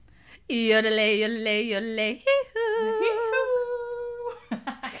Yodelay, yodelay, yodelay, hee-hoo.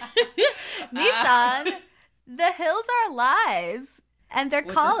 Nissan, the hills are alive, and they're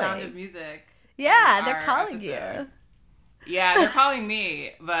With calling. The Sound of Music. Yeah, they're calling episode. you. Yeah, they're calling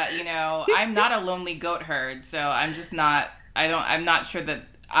me, but I'm not a lonely goat herd, so I'm just not. I'm not sure that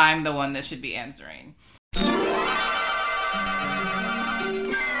I'm the one that should be answering.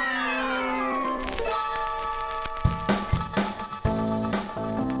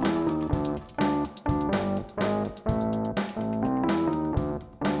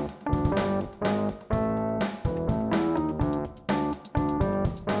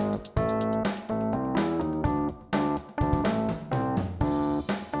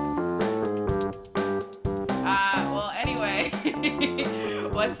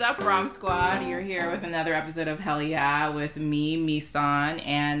 What's up, Rom Squad? You're here with another episode of Hell Yeah with me, Misan,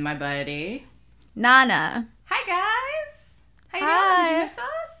 and my buddy Nana. Hi, guys. How you Hi. doing? Did you miss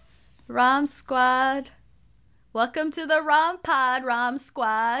us? Rom Squad. Welcome to the Rom Pod, Rom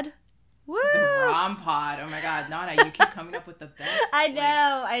Squad. Woo! The Rom Pod. Oh my God, Nana, you keep coming up with the best.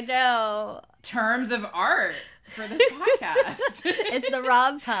 I know. Terms of art for this podcast. It's the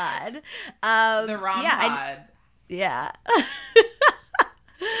Rom Pod. The Rom Pod. Yeah.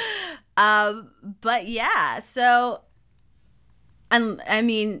 But yeah, so, I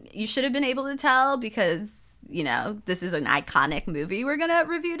mean, you should have been able to tell because, this is an iconic movie we're going to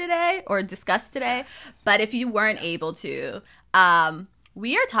review today or discuss today. Yes. But if you weren't able to,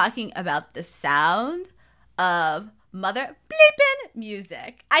 we are talking about the sound of mother bleeping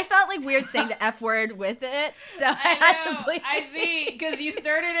music. I felt like weird saying the F word with it, so I had to bleep. I see, because you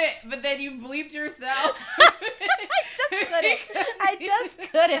started it, but then you bleeped yourself. I just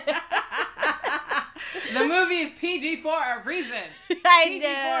couldn't. The movie is PG for a reason. I PG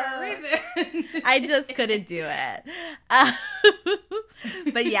know. for a reason. I just couldn't do it.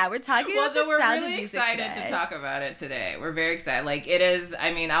 But yeah, we're talking about the sound of music excited today. to talk about it today. We're very excited. Like, it is,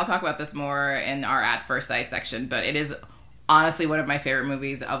 I'll talk about this more in our At First Sight section, but it is honestly one of my favorite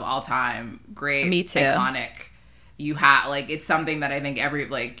movies of all time. Great. Me too. Iconic. It's something that I think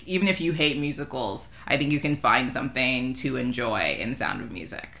even if you hate musicals, I think you can find something to enjoy in Sound of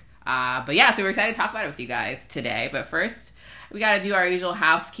Music. But yeah, so we're excited to talk about it with you guys today. But first, we got to do our usual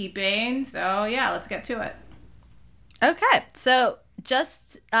housekeeping. So yeah, let's get to it. Okay, so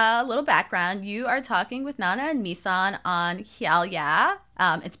just a little background. You are talking with Nana and Misan on Hell Yeah.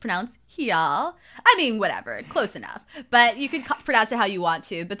 It's pronounced Hyal. I mean, whatever, close enough. But you can pronounce it how you want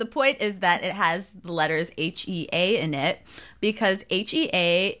to. But the point is that it has the letters H-E-A in it because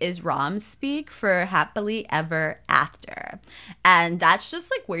H-E-A is Rom speak for happily ever after. And that's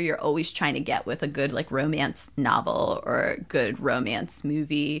just like where you're always trying to get with a good like romance novel or good romance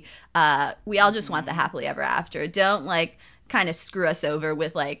movie. We all just want the happily ever after. Don't like kind of screw us over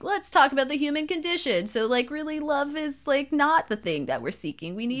with like, let's talk about the human condition. So like really love is like not the thing that we're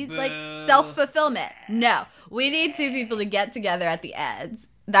seeking. We need like self-fulfillment. No, we need two people to get together at the ends.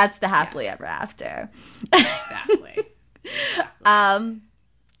 That's the happily ever after. Exactly.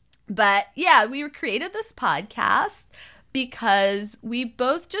 But yeah, we created this podcast because we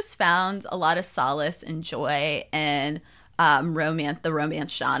both just found a lot of solace and joy in the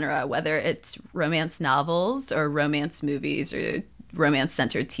romance genre, whether it's romance novels or romance movies or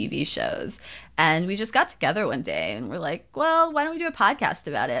romance-centered TV shows. And we just got together one day and we're like, well, why don't we do a podcast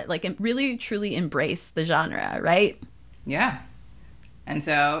about it? Like, really, truly embrace the genre, right? Yeah. And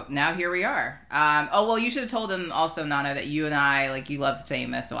so now here we are. You should have told them also, Nana, that you and I, like, you love saying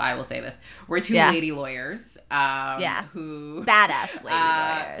this, so I will say this. We're two lady lawyers. Who badass lady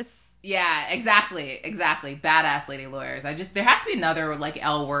lawyers. Yeah, exactly. Badass lady lawyers. There has to be another like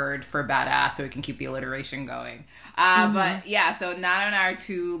L word for badass so we can keep the alliteration going. But yeah, so Nana and I are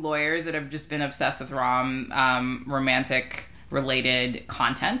two lawyers that have just been obsessed with romantic related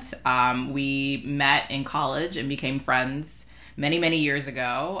content. We met in college and became friends many, many years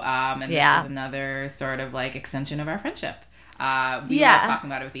ago. And this is another sort of like extension of our friendship. We love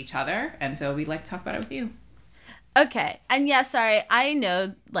talking about it with each other. And so we'd like to talk about it with you. Okay. And yeah, sorry. I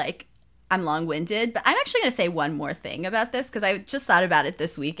know like I'm long-winded, but I'm actually going to say one more thing about this because I just thought about it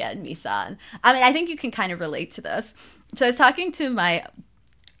this weekend, Misan. I mean, I think you can kind of relate to this. So I was talking to my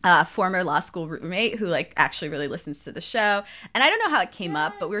former law school roommate who like actually really listens to the show. And I don't know how it came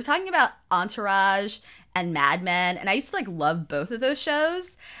up, but we were talking about Entourage and Mad Men. And I used to like love both of those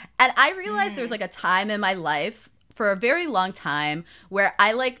shows. And I realized there was like a time in my life for a very long time where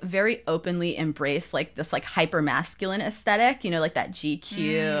I like very openly embrace like this like hyper masculine aesthetic, like that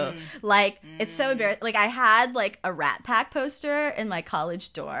GQ. It's so embarrassing. Like I had like a Rat Pack poster in my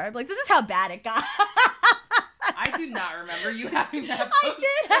college dorm. Like this is how bad it got. I do not remember you having that poster. I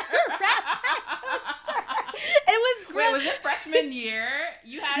did have a Rat freshman year?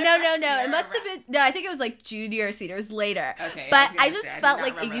 You had No. It must have been, no, I think it was like junior or senior. It was later. Okay. But I just felt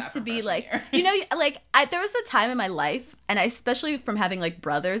like it used to be like, you know, like there was a time in my life, and I, especially from having like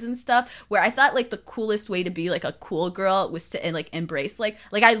brothers and stuff, where I thought like the coolest way to be like a cool girl was to like embrace like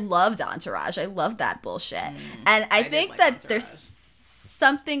I loved Entourage. I loved that bullshit. And I think that Entourage. There's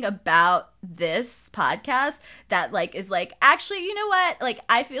something about this podcast that like is like, actually, you know what, like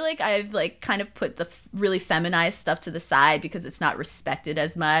I feel like I've like kind of put the really feminized stuff to the side because it's not respected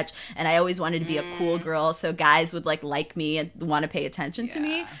as much, and I always wanted to be a cool girl so guys would like me and want to pay attention to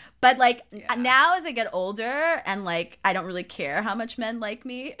me. But like now as I get older and like I don't really care how much men like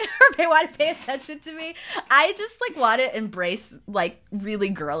me or they want to pay attention to me, I just like want to embrace like really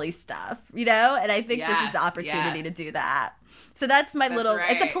girly stuff, you know? And I think this is the opportunity to do that. So that's my little,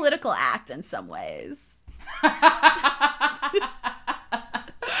 right. It's a political act in some ways. Oh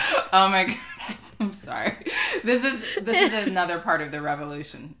my God. I'm sorry. This is another part of the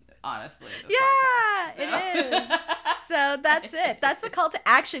revolution, honestly. Yeah, it is. So that's it. That's the call to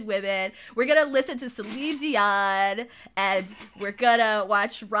action, women. We're going to listen to Celine Dion, and we're going to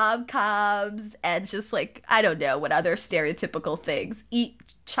watch rom-coms and just like, I don't know, what other stereotypical things. Eat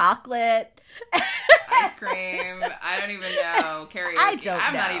chocolate. Ice cream. I don't even know. Karaoke.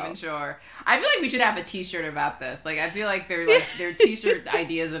 I'm not even sure. I feel like we should have a T-shirt about this. Like, I feel like there are T-shirt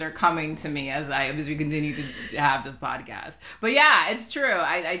ideas that are coming to me as we continue to have this podcast. But yeah, it's true.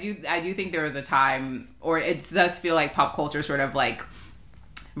 I do think there was a time, or it does feel like pop culture sort of like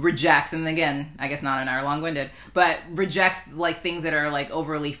rejects, and again, I guess not an hour long-winded, but rejects like things that are like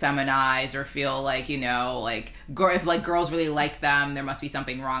overly feminized or feel like, you know, like if like girls really like them, there must be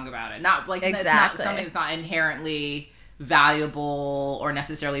something wrong about it. Not like It's not something that's not inherently valuable or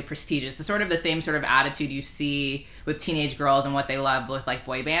necessarily prestigious. It's sort of the same sort of attitude you see with teenage girls and what they love with like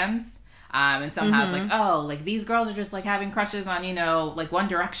boy bands. And somehow it's like, oh, like these girls are just like having crushes on, you know, like One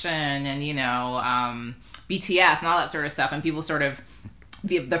Direction and, you know, BTS and all that sort of stuff. And people sort of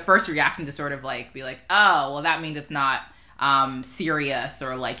the first reaction to sort of like be like, oh, well, that means it's not serious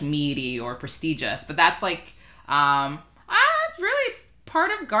or like meaty or prestigious. But that's like, really, it's part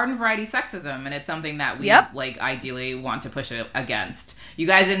of garden variety sexism, and it's something that we like ideally want to push against. You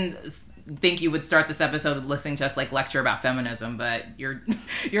guys didn't think you would start this episode listening to us like lecture about feminism, but you're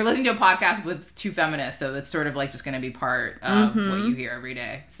listening to a podcast with two feminists, so that's sort of like just going to be part of what you hear every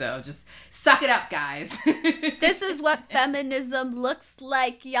day. So just suck it up, guys. This is what feminism looks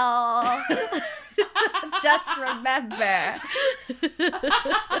like, y'all. Just remember.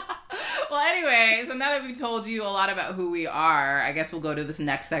 Well, anyway, so now that we've told you a lot about who we are, I guess we'll go to this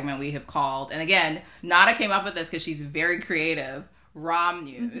next segment we have called, and again, Nana came up with this because she's very creative, Rom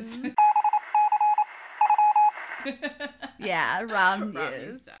News. Yeah, Rom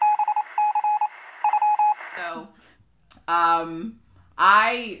News. So,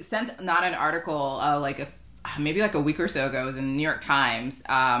 I sent Nana an article maybe like a week or so ago. It was in the New York Times,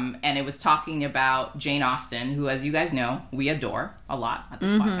 and it was talking about Jane Austen, who, as you guys know, we adore a lot at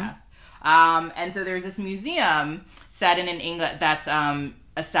this podcast. And so there's this museum set in England that's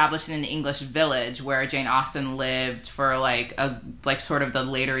established in an English village where Jane Austen lived for sort of the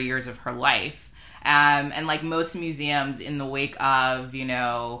later years of her life. And like most museums in the wake of, you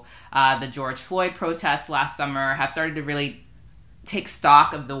know, the George Floyd protests last summer have started to really take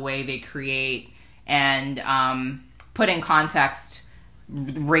stock of the way they create and put in context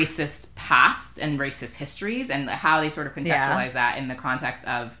racist past and racist histories and how they sort of contextualize that in the context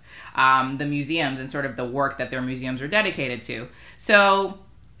of the museums and sort of the work that their museums are dedicated to. So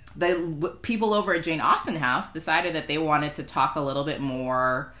the people over at Jane Austen House decided that they wanted to talk a little bit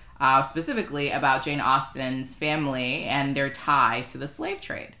more specifically about Jane Austen's family and their ties to the slave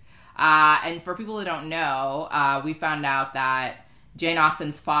trade. And for people who don't know, we found out that Jane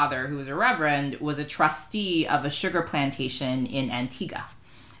Austen's father, who was a reverend, was a trustee of a sugar plantation in Antigua.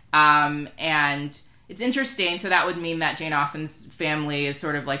 And it's interesting. So that would mean that Jane Austen's family is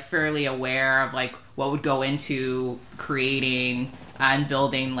sort of like fairly aware of like what would go into creating and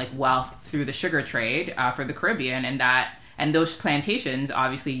building like wealth through the sugar trade for the Caribbean, and those plantations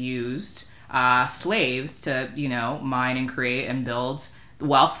obviously used slaves to, you know, mine and create and build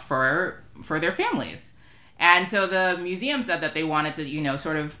wealth for their families. And so the museum said that they wanted to, you know,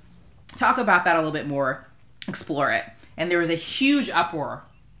 sort of talk about that a little bit more, explore it. And there was a huge uproar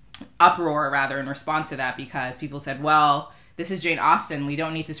in response to that, because people said, well, this is Jane Austen. We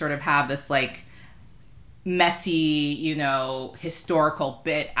don't need to sort of have this like messy, you know, historical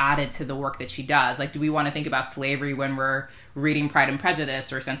bit added to the work that she does. Like, do we want to think about slavery when we're reading Pride and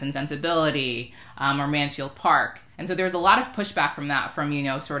Prejudice or Sense and Sensibility or Mansfield Park? And so there's a lot of pushback from that, from, you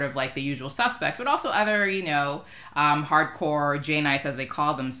know, sort of like the usual suspects, but also other, you know, hardcore Janeites, as they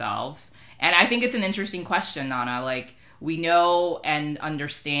call themselves. And I think it's an interesting question, Nana. Like, we know and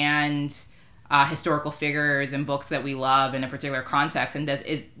understand historical figures and books that we love in a particular context. And does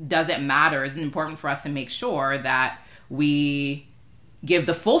it matter? Is it important for us to make sure that we give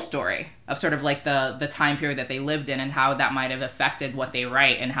the full story of sort of like the time period that they lived in and how that might have affected what they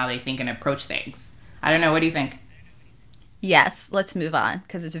write and how they think and approach things? I don't know. What do you think? Yes, let's move on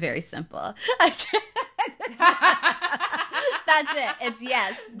because it's very simple. That's it. It's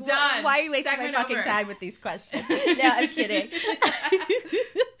yes. Done. Why are you wasting Segment my fucking over. time with these questions? No, I'm kidding.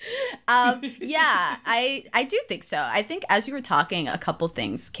 Yeah, I do think so. I think as you were talking, a couple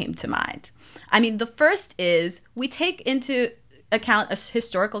things came to mind. I mean, the first is we take into account a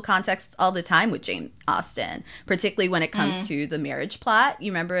historical context all the time with Jane Austen, particularly when it comes to the marriage plot.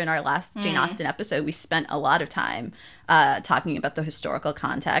 You remember in our last Jane Austen episode, we spent a lot of time talking about the historical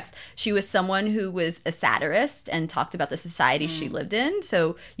context. She was someone who was a satirist and talked about the society she lived in.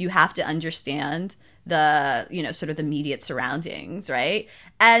 So you have to understand the, you know, sort of the immediate surroundings, right?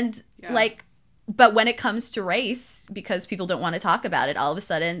 And like, but when it comes to race, because people don't want to talk about it, all of a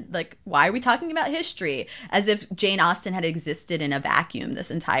sudden, like, why are we talking about history? As if Jane Austen had existed in a vacuum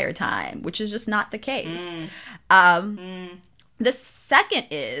this entire time, which is just not the case. The second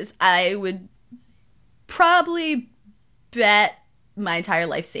is, I would probably bet my entire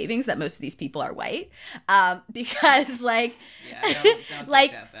life savings that most of these people are white, because like, don't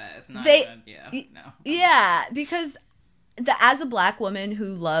like take that bet. It's not they, even, no. Yeah, because as a Black woman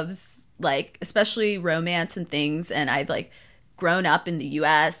who loves, like, especially romance and things, and I've like grown up in the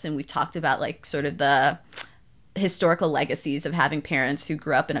US, and we've talked about like sort of the historical legacies of having parents who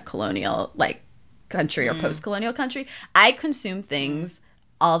grew up in a colonial like country or post-colonial country. I consume things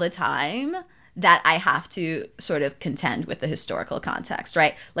all the time that I have to sort of contend with the historical context,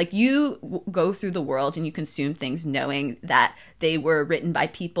 right? Like, you go through the world and you consume things knowing that they were written by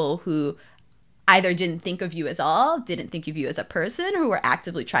people who either didn't think of you as all, didn't think of you as a person, who were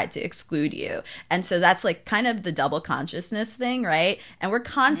actively tried to exclude you. And so that's like kind of the double consciousness thing, right? And we're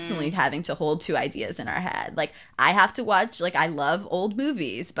constantly having to hold two ideas in our head. Like, I have to watch, like, I love old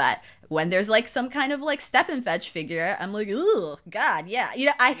movies, but when there's like some kind of like step and fetch figure, I'm like, oh God, yeah. You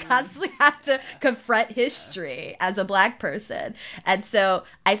know, I constantly have to confront history as a Black person. And so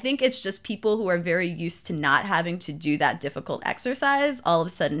I think it's just people who are very used to not having to do that difficult exercise, all of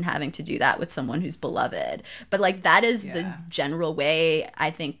a sudden having to do that with someone who's beloved. But like, that is the general way.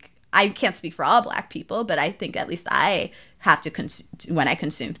 I think, I can't speak for all Black people, but I think at least I have to when I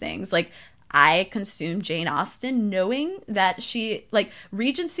consume things, like, I consume Jane Austen knowing that she, like,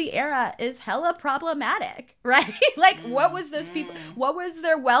 Regency era is hella problematic, right? Like, what was those people, what was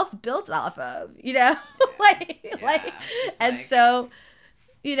their wealth built off of, you know? So,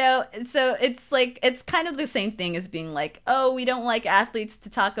 you know, so it's like, it's kind of the same thing as being like, oh, we don't like athletes to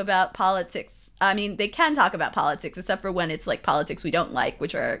talk about politics. I mean, they can talk about politics, except for when it's like politics we don't like,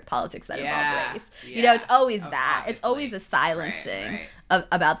 which are politics that involve race. You know, it's always that. Obviously. It's always a silencing. Right.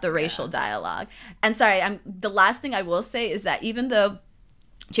 About the racial dialogue. And sorry, the last thing I will say is that even though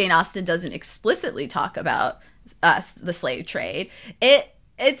Jane Austen doesn't explicitly talk about the slave trade,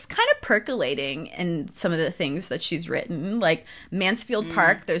 it's kind of percolating in some of the things that she's written. Like Mansfield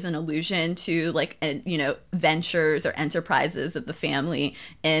Park, there's an allusion to like, you know, ventures or enterprises of the family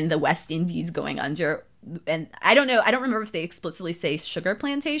in the West Indies going under. And I don't know, I don't remember if they explicitly say sugar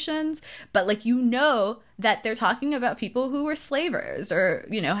plantations, but like, you know, that they're talking about people who were slavers or,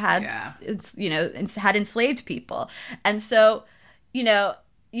 you know, had enslaved people. And so, you know,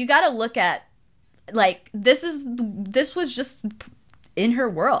 you got to look at like, this was just in her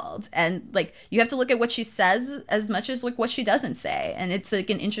world, and like, you have to look at what she says as much as like what she doesn't say. And it's like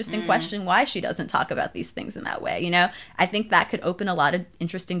an interesting question why she doesn't talk about these things in that way. You know, I think that could open a lot of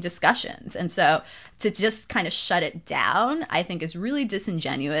interesting discussions. And so to just kind of shut it down, I think is really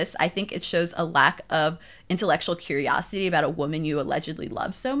disingenuous. I think it shows a lack of intellectual curiosity about a woman you allegedly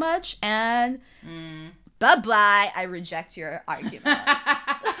love so much. And bye-bye, I reject your argument.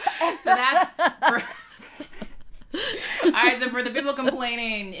 So that's all right, so for the people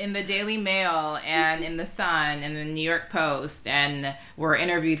complaining in the Daily Mail and in the Sun and the New York Post, and were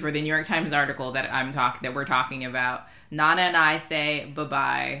interviewed for the New York Times article that we're talking about, Nana and I say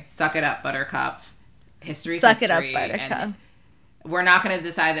bye-bye, suck it up, Buttercup. History's suck history. It up, Buttercup. And we're not going to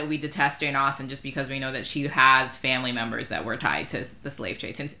decide that we detest Jane Austen just because we know that she has family members that were tied to the slave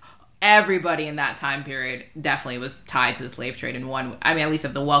trade. Since everybody in that time period definitely was tied to the slave trade in one, I mean, at least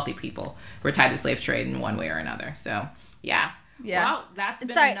of the wealthy people were tied to the slave trade in one way or another. So, yeah. Yeah. Well, that's been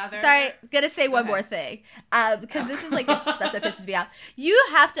sorry, another... Sorry, gonna say one ahead. more thing. Because this is like the stuff that pisses me off. You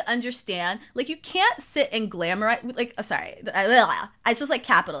have to understand, like, you can't sit and glamorize, like, it's just like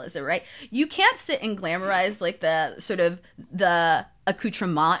capitalism, right? You can't sit and glamorize, like, the sort of the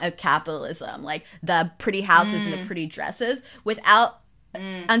accoutrement of capitalism, like the pretty houses and the pretty dresses, without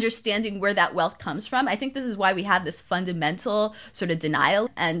understanding where that wealth comes from. I think this is why we have this fundamental sort of denial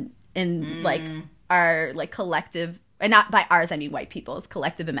and in like our like collective, and not by ours I mean white people's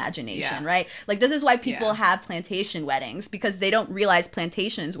collective imagination, right? Like this is why people have plantation weddings, because they don't realize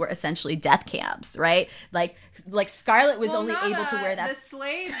plantations were essentially death camps, right? Like Scarlett was only able to wear that. The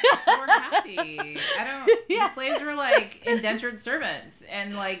slaves were happy. The slaves were like indentured servants,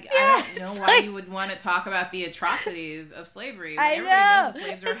 and like I don't know why you would want to talk about the atrocities of slavery. But everybody knows the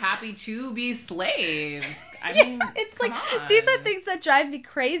slaves are happy to be slaves. I mean, it's like these are things that drive me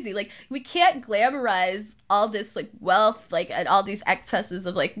crazy. Like we can't glamorize all this like wealth, like and all these excesses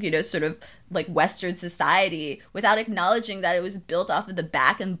of like, you know, sort of like Western society without acknowledging that it was built off of the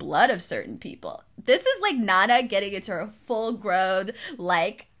back and blood of certain people. This is like Nana getting into her full grown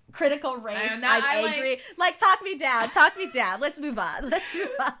like critical race. I'm angry. Like talk me down. Let's move on.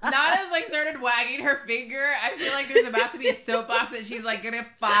 Nana's like started wagging her finger. I feel like there's about to be a soapbox that she's like gonna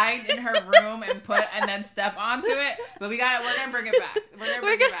find in her room and then step onto it. But we're gonna bring it back. We're gonna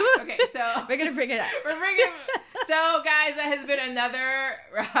bring it back. Okay, so we're gonna bring it up. So guys, that has been another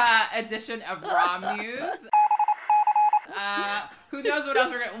edition of Raw News. Who knows what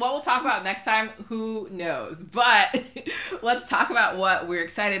else what we'll talk about next time? Who knows? But let's talk about what we're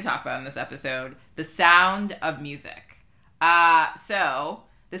excited to talk about in this episode: The Sound of Music. So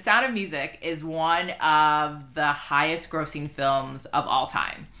The Sound of Music is one of the highest-grossing films of all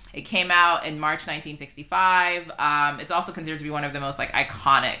time. It came out in March 1965. It's also considered to be one of the most like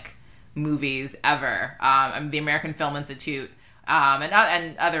iconic movies ever. The American Film Institute.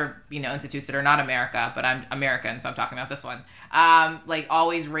 And other, you know, institutes that are not America, but I'm American, so I'm talking about this one. Like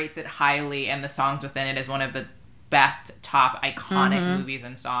always rates it highly, and the songs within it is one of the best, top, iconic movies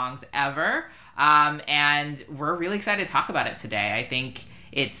and songs ever. And we're really excited to talk about it today. I think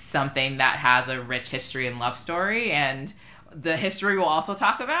it's something that has a rich history and love story, and the history we'll also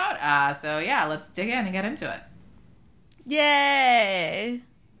talk about. So yeah, let's dig in and get into it. Yay!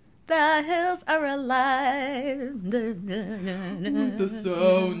 The hills are alive with the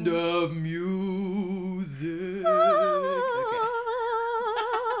sound of music.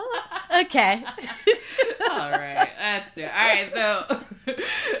 Okay. All right, let's do it. All right, so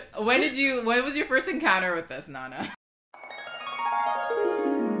when was your first encounter with this, Nana?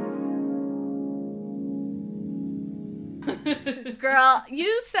 Girl,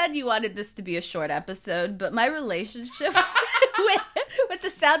 you said you wanted this to be a short episode, but my relationship with the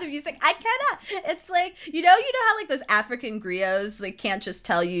Sound of Music, I cannot. It's like, you know how like those African griots, they can't just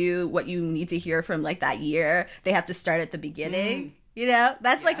tell you what you need to hear from like that year. They have to start at the beginning. You know,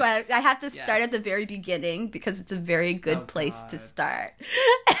 that's like what I have to start at the very beginning because it's a very good place to start.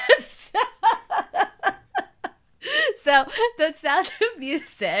 So the Sound of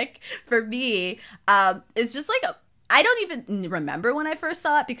Music for me is just like I don't even remember when I first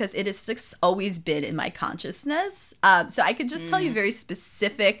saw it because it has always been in my consciousness. So I could just tell you very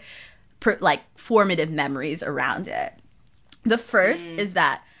specific, like formative memories around it. The first is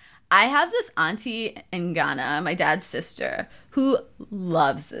that I have this auntie in Ghana, my dad's sister, who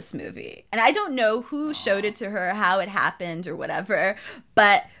loves this movie. And I don't know who showed it to her, how it happened or whatever.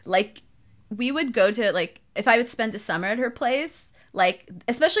 But like we would go to like, if I would spend a summer at her place, like,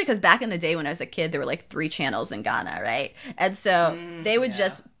 especially because back in the day when I was a kid, there were like 3 channels in Ghana, right? And so they would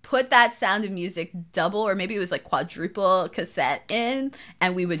just put that Sound of Music double or maybe it was like quadruple cassette in,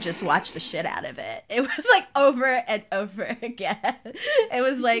 and we would just watch the shit out of it. It was like over and over again. It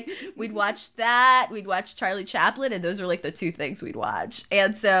was like we'd watch that, we'd watch Charlie Chaplin, and those were like the 2 things we'd watch.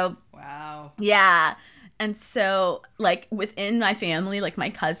 And so, wow. Yeah. And so, like, within my family, like my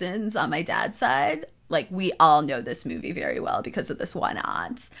cousins on my dad's side, like, we all know this movie very well because of this one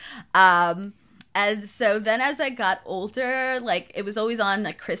aunt. And so then as I got older, like, it was always on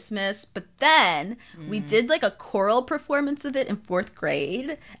at Christmas. But then we did, like, a choral performance of it in 4th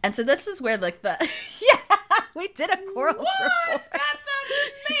grade. And so this is where, like, we did a choral performance. That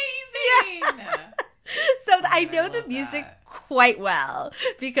sounds amazing! Yeah. So I know the music quite well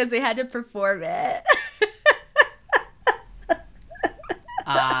because they had to perform it.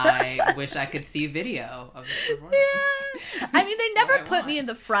 I wish I could see video of this performance. Yeah. I mean, they never put me in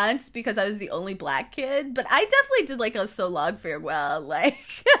the front because I was the only black kid, but I definitely did like a So Long Farewell, like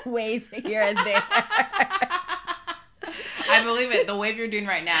wave here and there. I believe it. The wave you're doing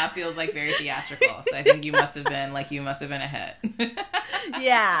right now feels like very theatrical. So I think you must have been a hit.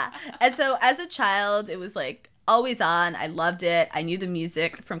 Yeah. And so as a child, it was like always on. I loved it. I knew the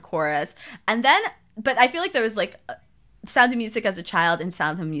music from chorus. And then, but I feel like there was like Sound of Music as a child and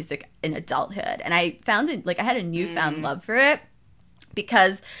Sound of Music in adulthood. And I found it, like I had a newfound love for it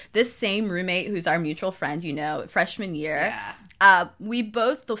because this same roommate who's our mutual friend, you know, freshman year, we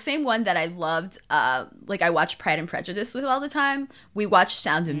both, the same one that I loved, like I watched Pride and Prejudice with all the time, we watched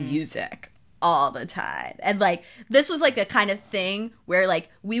Sound of Music all the time. And like this was like a kind of thing where like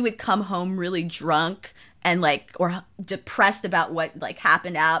we would come home really drunk and like or depressed about what like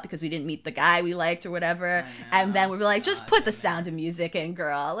happened out because we didn't meet the guy we liked or whatever, and then we were like, just put the Sound of Music in,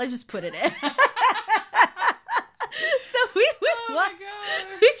 girl, let's just put it in. So we would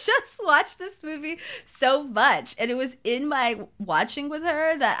we just watched this movie so much, and it was in my watching with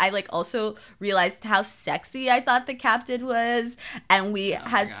her that I like also realized how sexy I thought the captain was, and we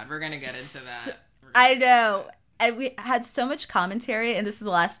had my God, we're gonna get into that. I know, and we had so much commentary, and this is the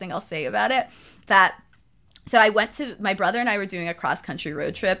last thing I'll say about it, that so I went to, my brother and I were doing a cross-country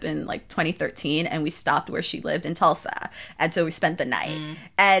road trip in like 2013, and we stopped where she lived in Tulsa. And so we spent the night.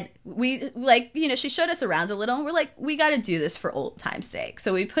 And we like, you know, she showed us around a little, and we're like, we got to do this for old time's sake.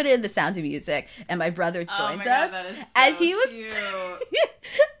 So we put in the Sound of Music, and my brother joined us. That is so and he was cute.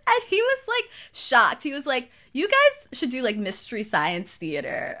 and he was like shocked. He was like, you guys should do like Mystery Science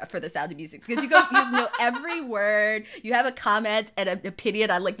Theater for the Sound of Music, because you guys know every word. You have a comment and an opinion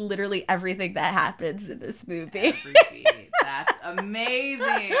on like literally everything that happens in this movie. Every beat. That's amazing.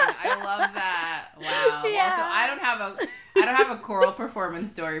 I love that. Wow. Yeah. Also, I don't have a choral performance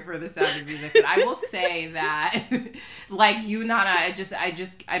story for the Sound of Music, but I will say that like you, Nana,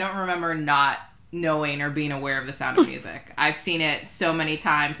 I don't remember not knowing or being aware of the Sound of Music. I've seen it so many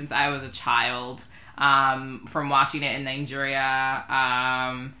times since I was a child. From watching it in Nigeria,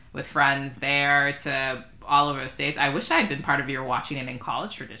 with friends there to all over the States. I wish I had been part of your watching it in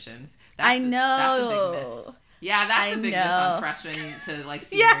college traditions. I know. That's a big miss. Yeah, that's a big miss on freshman to like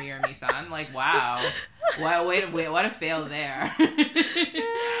senior year Misan. Like, wow. Well, wait, what a fail there.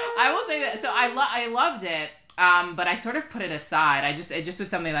 I will say that. So I loved it. But I sort of put it aside. It just was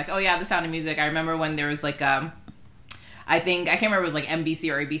something like, oh yeah, the Sound of Music. I remember when there was like, I can't remember if it was like NBC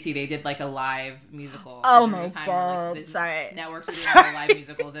or ABC. They did like a live musical. Oh my God. Like, sorry. Networks were doing live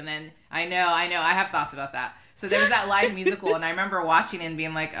musicals. And then I know. I have thoughts about that. So there was that live musical, and I remember watching it and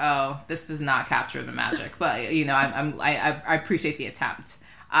being like, oh, this does not capture the magic. But, you know, I appreciate the attempt.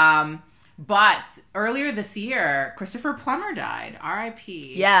 But earlier this year, Christopher Plummer died.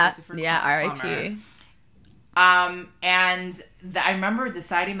 R.I.P. Yeah. R.I.P. And I remember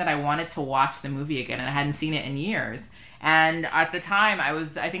deciding that I wanted to watch the movie again, and I hadn't seen it in years. And at the time,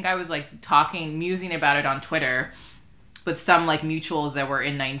 I think I was like musing about it on Twitter with some like mutuals that were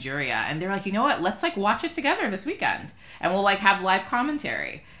in Nigeria, and they're like, you know what, let's like watch it together this weekend, and we'll like have live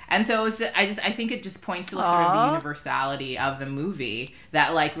commentary. And so it was just, I think it just points to sort of the universality of the movie,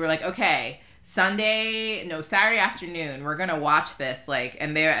 that like we're like, okay, Saturday afternoon, we're gonna watch this, like,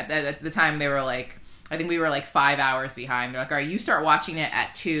 and they at the time they were like, I think we were like 5 hours behind. They're like, all right, you start watching it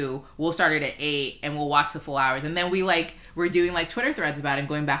at 2. We'll start it at 8, and we'll watch the full hours. And then we're doing like Twitter threads about it and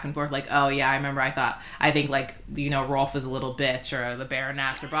going back and forth. Like, oh yeah, I remember. I think like, you know, Rolf is a little bitch, or the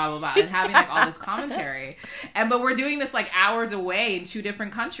Baroness, or blah blah blah, and having like all this commentary. But we're doing this like hours away in 2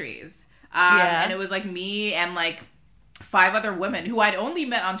 different countries. And it was like me and like 5 other women who I'd only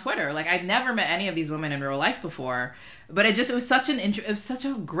met on Twitter. Like I'd never met any of these women in real life before. But it was such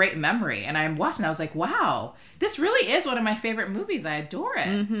a great memory. And I'm watching, I was like, wow, this really is one of my favorite movies. I adore it.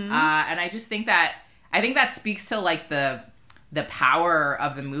 And I just think that speaks to like the power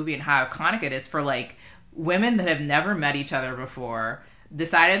of the movie and how iconic it is for like women that have never met each other before,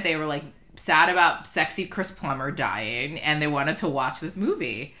 decided they were like sad about sexy Chris Plummer dying, and they wanted to watch this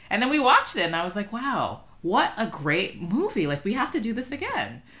movie. And then we watched it, and I was like, wow, what a great movie. Like, we have to do this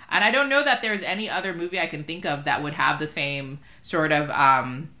again. And I don't know that there's any other movie I can think of that would have the same sort of,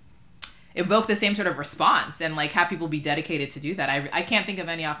 evoke the same sort of response and like have people be dedicated to do that. I can't think of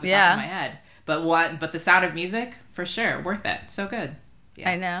any off the top of my head. But the Sound of Music, for sure, worth it. So good.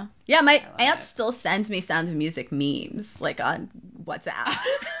 Yeah. I know. Yeah, my aunt still sends me Sound of Music memes, like on WhatsApp.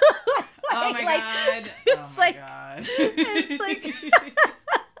 Oh my God. It's God. It's like...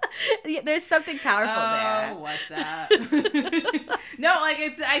 There's something powerful there. Oh, what's that? No, like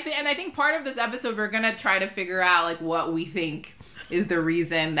I think part of this episode we're gonna try to figure out like what we think is the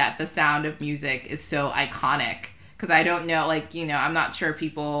reason that the Sound of Music is so iconic. Because I don't know, like, you know, I'm not sure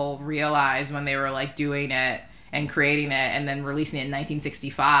people realize when they were like doing it and creating it and then releasing it in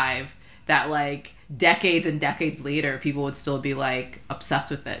 1965 that like decades and decades later, people would still be like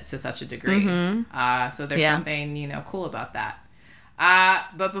obsessed with it to such a degree. So there's something, you know, cool about that.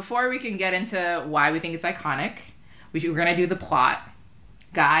 But before we can get into why we think it's iconic, we're going to do the plot.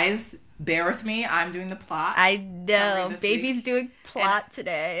 Guys, bear with me. I'm doing the plot. I know. Baby's doing plot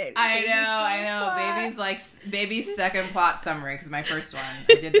today. I know. Baby's second plot summary, because my first one,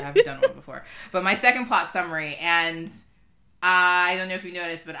 I haven't done one before. But my second plot summary, and I don't know if you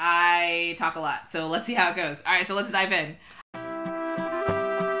noticed, but I talk a lot. So let's see how it goes. All right, so let's dive in.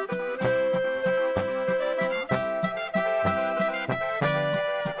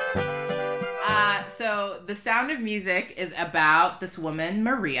 So The Sound of Music is about this woman,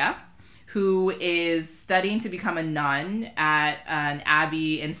 Maria, who is studying to become a nun at an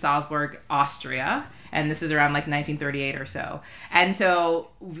abbey in Salzburg, Austria. And this is around like 1938 or so. And so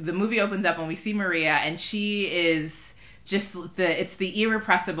the movie opens up and we see Maria, and she is just it's the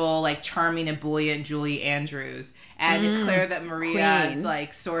irrepressible, like charming, ebullient Julie Andrews. And it's clear that Maria is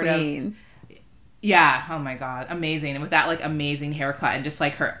like sort of... Yeah, oh my God, amazing. And with that like amazing haircut and just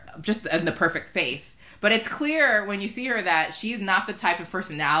like and the perfect face. But it's clear when you see her that she's not the type of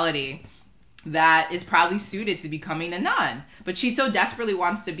personality that is probably suited to becoming a nun. But she so desperately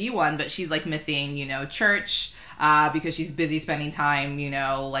wants to be one, but she's like missing, you know, church, because she's busy spending time, you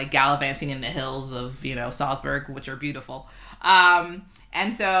know, like gallivanting in the hills of, you know, Salzburg, which are beautiful. And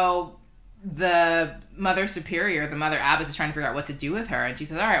so the Mother Superior, the Mother Abbess, is trying to figure out what to do with her. And she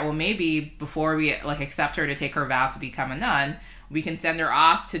says, all right, well, maybe before we like accept her to take her vow to become a nun, we can send her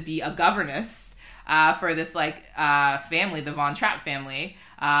off to be a governess for this like family, the Von Trapp family,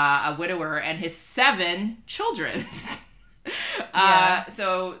 a widower and his 7 children.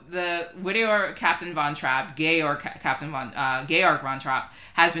 So the widower, Captain Von Trapp, Georg Von Trapp,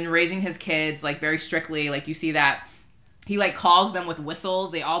 has been raising his kids like very strictly. Like you see that he like calls them with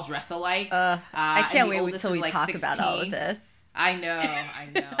whistles. They all dress alike. I can't wait until we like talk 16. about all of this. I know.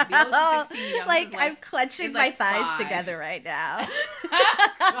 The oldest is 16, the youngest like, is I'm clenching my thighs 5. together right now.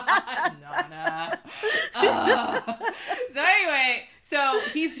 God, so anyway, so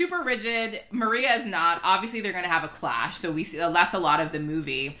he's super rigid. Maria is not. Obviously, they're going to have a clash. So we see that's a lot of the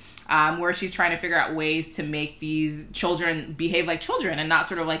movie, where she's trying to figure out ways to make these children behave like children and not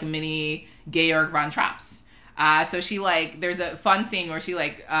sort of like mini Georg von Trapps. So she like, there's a fun scene where she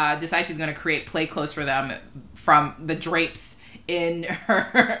like decides she's going to create play clothes for them from the drapes in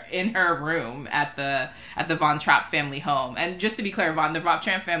her room at the Von Trapp family home. And just to be clear, the Von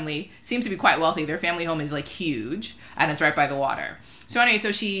Trapp family seems to be quite wealthy. Their family home is like huge, and it's right by the water. So anyway,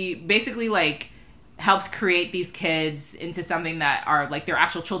 so she basically like helps create these kids into something that are like their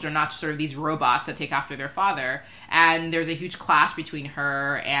actual children, not just sort of these robots that take after their father. And there's a huge clash between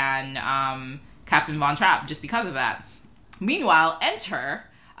her and Captain Von Trapp just because of that. Meanwhile, enter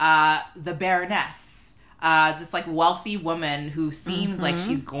the Baroness. This like wealthy woman who seems like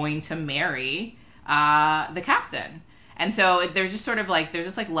she's going to marry the captain. And so there's just sort of like, there's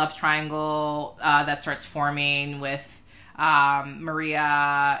this like love triangle that starts forming with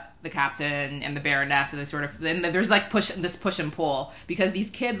Maria, the captain, and the Baroness. And they sort of, then there's like this push and pull, because these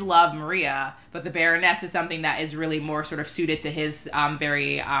kids love Maria, but the Baroness is something that is really more sort of suited to his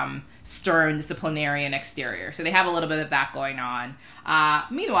very stern disciplinarian exterior. So they have a little bit of that going on.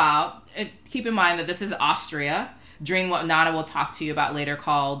 Meanwhile, keep in mind that this is Austria during what Nana will talk to you about later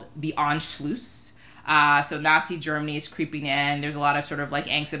called the Anschluss. So Nazi Germany is creeping in. There's a lot of sort of like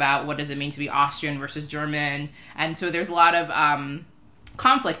angst about what does it mean to be Austrian versus German. And so there's a lot of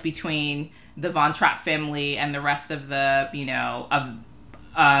conflict between the Von Trapp family and the rest of the, you know,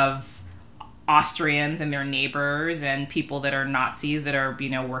 of Austrians and their neighbors and people that are Nazis that are, you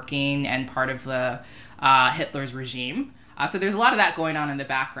know, working and part of the Hitler's regime. So there's a lot of that going on in the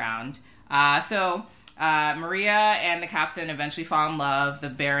background. So Maria and the captain eventually fall in love. The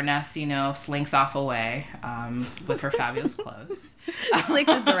Baroness, you know, slinks off away with her fabulous clothes.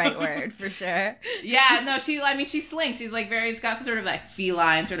 Slinks is the right word, for sure. Yeah, no, she slinks. She's like it's got sort of that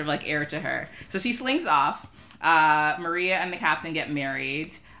feline sort of like air to her. So she slinks off. Maria and the captain get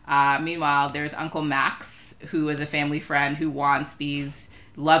married. Meanwhile, there's Uncle Max, who is a family friend who wants these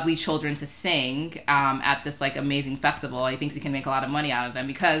lovely children to sing at this like amazing festival. He thinks he can make a lot of money out of them,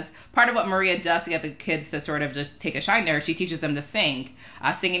 because part of what Maria does to get the kids to sort of just take a shine there, she teaches them to sing.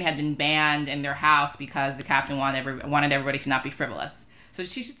 Singing had been banned in their house because the captain wanted everybody to not be frivolous. So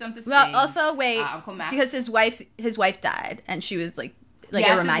she teaches them to sing. Well, also wait, Uncle Max, because his wife died, and she was like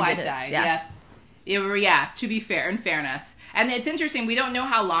yes, it reminded his wife died. Yeah. Yes. To be fair, in fairness. And it's interesting, we don't know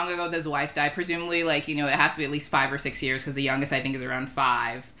how long ago this wife died. Presumably, like, you know, it has to be at least 5 or 6 years, because the youngest, I think, is around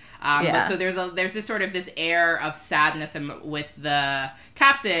 5. But so there's this sort of this air of sadness with the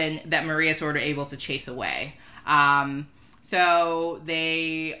captain that Maria is sort of able to chase away. So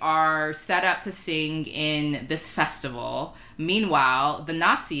they are set up to sing in this festival. Meanwhile, the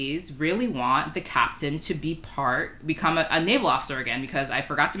Nazis really want the captain to become a naval officer again, because I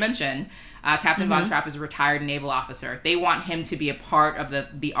forgot to mention, Captain von Trapp is a retired naval officer. They want him to be a part of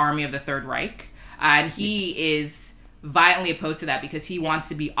the army of the Third Reich. And he is violently opposed to that because he wants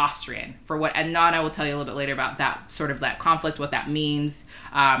to be Austrian and Nana will tell you a little bit later about that conflict, what that means,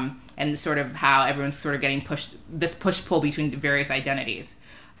 and sort of how everyone's sort of getting push-pull between the various identities.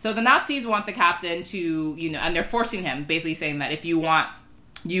 So the Nazis want the captain to, and they're forcing him, basically saying that if you want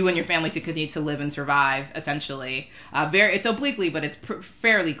you and your family to continue to live and survive, essentially, it's obliquely, but it's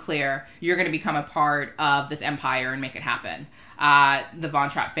fairly clear, you're going to become a part of this empire and make it happen. The Von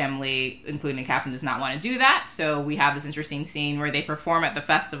Trapp family, including the captain, does not want to do that. So we have this interesting scene where they perform at the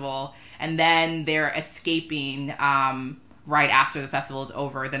festival and then they're escaping right after the festival is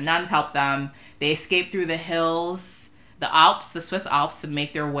over. The nuns help them. They escape through the hills, the Swiss Alps, to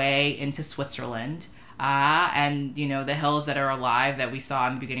make their way into Switzerland. And, the hills that are alive that we saw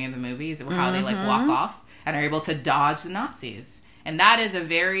in the beginning of the movies, how they walk off and are able to dodge the Nazis. And that is a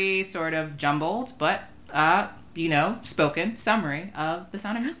very sort of jumbled, but spoken summary of The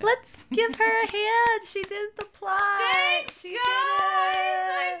Sound of Music. Let's give her a hand. She did the plot. Thanks, guys.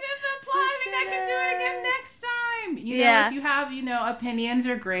 I did the plot. I can do it again next time. If you have, opinions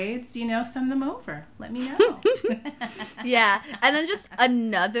or grades, send them over. Let me know. Yeah. And then just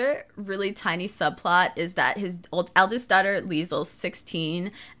another really tiny subplot is that his eldest daughter, Liesel's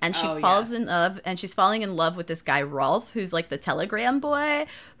 16, and she falls in love, and she's falling in love with this guy, Rolf, who's like the telegram boy,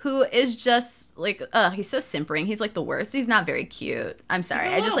 who is just like, he's so simpering. He's like the worst. He's not very cute. I'm sorry.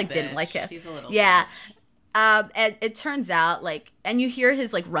 I just didn't like him. He's a little bitch. And it turns out and you hear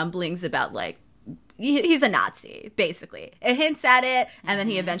his rumblings about he's a Nazi, basically. It hints at it, and then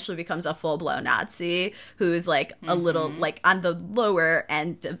he eventually becomes a full-blown Nazi who is a little on the lower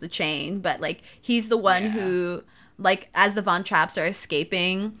end of the chain, but he's the one who as the Von Trapps are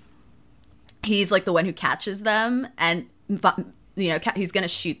escaping, he's the one who catches them, and he's gonna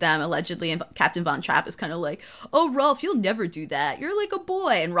shoot them allegedly, and Captain Von Trapp is kind of oh, Rolf, you'll never do that, you're a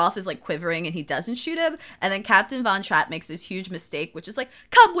boy, and Rolf is quivering and he doesn't shoot him, and then Captain Von Trapp makes this huge mistake, which is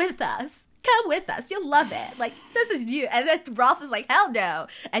come with us, you'll love it, this is you, and then Rolf is hell no,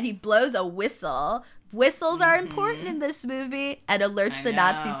 and he blows a whistle. Whistles are important in this movie, and alerts the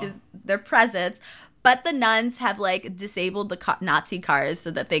Nazi to their presence. But the nuns have disabled the Nazi cars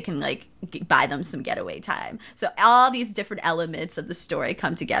so that they can buy them some getaway time. So all these different elements of the story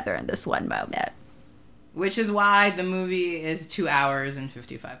come together in this one moment. Which is why the movie is 2 hours and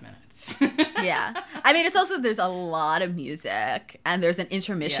 55 minutes. Yeah. I mean, it's also, there's a lot of music, and there's an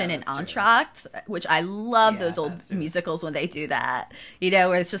intermission in Entr'acte, which I love those old musicals when they do that.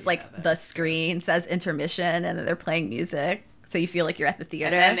 Where it's just the screen says intermission and then they're playing music. So you feel you're at the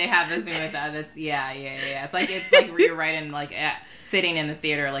theater. And then they have this with this, It's it's where you're right in sitting in the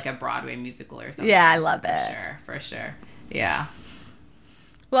theater a Broadway musical or something. Yeah, I love it. For sure. Yeah.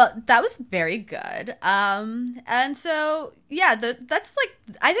 Well, that was very good. And so that's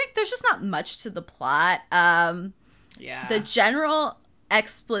I think there's just not much to the plot. The general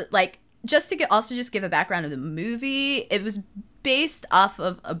just to just give a background of the movie, it was based off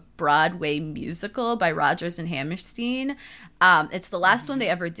of a Broadway musical by Rodgers and Hammerstein. It's the last one they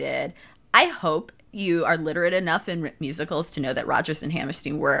ever did. I hope you are literate enough in musicals to know that Rodgers and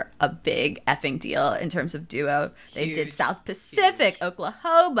Hammerstein were a big effing deal in terms of duo. They did South Pacific,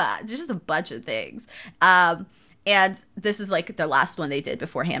 Oklahoma, just a bunch of things. And this was the last one they did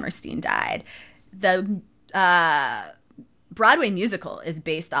before Hammerstein died. The Broadway musical is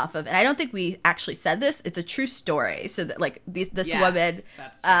based off of, and I don't think we actually said this, it's a true story. So that this woman,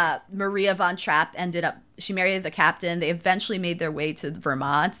 Maria Von Trapp, she married the captain. They eventually made their way to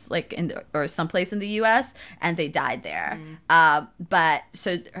Vermont, or someplace in the U.S., and they died there. But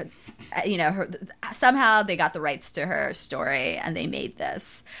so, somehow they got the rights to her story and they made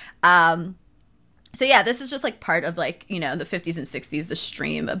this. So this is just part of the 50s and 60s, the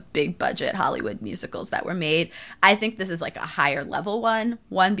stream of big budget Hollywood musicals that were made. I think this is a higher level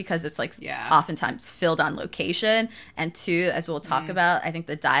one because it's oftentimes filmed on location, and two, as we'll talk about, I think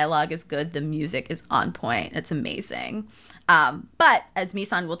the dialogue is good, the music is on point, it's amazing. But as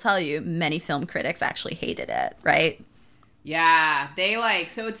Misan will tell you, many film critics actually hated it, right? Yeah, they I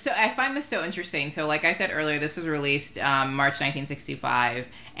find this so interesting. So like I said earlier, this was released March 1965,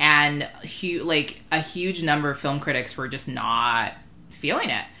 and a huge number of film critics were just not feeling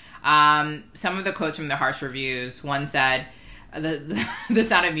it. Some of the quotes from the harsh reviews, one said, the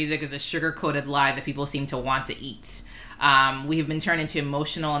Sound of Music is a sugar-coated lie that people seem to want to eat. We have been turned into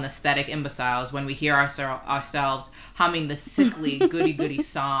emotional and aesthetic imbeciles when we hear ourselves humming the sickly, goody-goody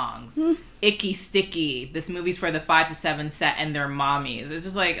songs. Icky Sticky. This movie's for the 5 to 7 set and their mommies. It's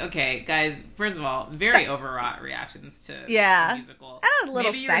just like, okay, guys, first of all, very overwrought reactions to the musical. And a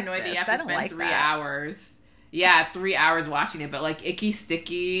little Maybe you're annoyed that you have to spend 3 that. hours. Yeah, 3 hours watching it, but like Icky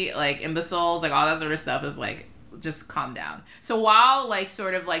Sticky, like imbeciles, like all that sort of stuff is like, just calm down. So while like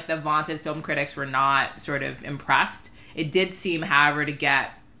sort of like the vaunted film critics were not sort of impressed, it did seem, however, to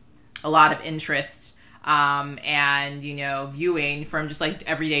get a lot of interest and, you know, viewing from just like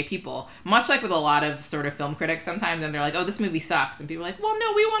everyday people. Much like with a lot of sort of film critics sometimes, and they're like, oh, this movie sucks. And people are like, well,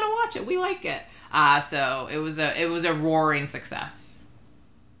 no, we want to watch it. We like it. So it was a roaring success.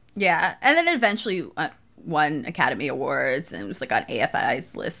 Yeah. And then eventually won Academy Awards and was like on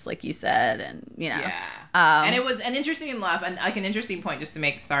AFI's list, like you said. And, you know. Yeah. And it was an interesting enough, and like an interesting point, just to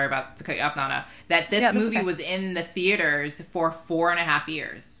make, sorry about to cut you off, Nana, that this movie was in the theaters for 4.5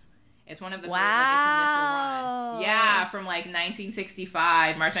 years. It's one of the first, like, its initial run. Yeah, from like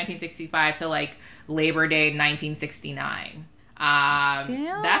 1965, March 1965 to like Labor Day 1969.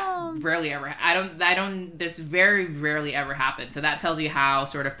 Damn. That's rarely ever, this very rarely ever happened. So that tells you how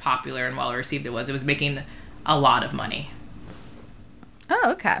sort of popular and well received it was. It was making a lot of money.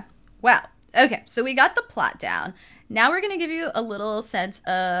 Oh, okay. Well, okay, so we got the plot down. Now we're going to give you a little sense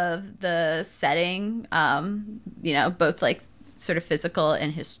of the setting, you know, both like sort of physical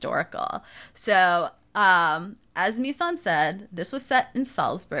and historical. So, as Misan said, this was set in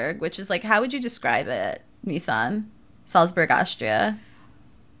Salzburg, which is like, how would you describe it, Misan? Salzburg, Austria.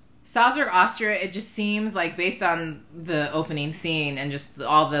 Salzburg, Austria, it just seems like, based on the opening scene and just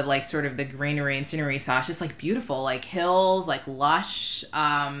all the like sort of the greenery and scenery saw, it's just like beautiful, like hills, like lush,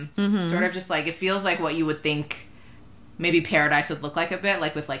 sort of just like, it feels like what you would think maybe paradise would look like a bit,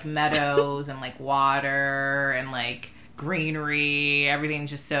 like with like meadows and like water and like greenery, everything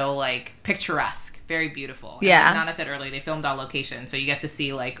just so like picturesque, very beautiful. Yeah. And like Nana said earlier, they filmed on location, so you get to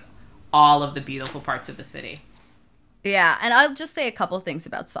see like all of the beautiful parts of the city. Yeah, and I'll just say a couple things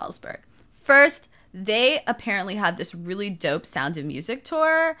about Salzburg. First, they apparently had this really dope Sound of Music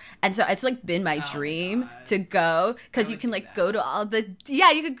tour, and so it's like been my dream to go, because you can like go to all the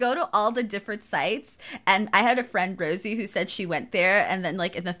you could go to all the different sites. And I had a friend, Rosie, who said she went there, and then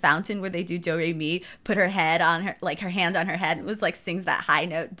like in the fountain where they do do re mi, put her head on her, like her hand on her head, and was like sings that high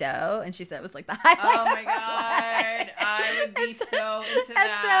note do, and she said it was like the high. Oh my god, I would be so into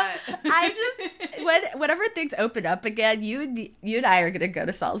that. So I just whenever things open up again, you and I are gonna go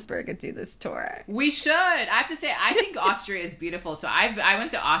to Salzburg and do this tour. We should. I have to say, I think Austria is beautiful. So I went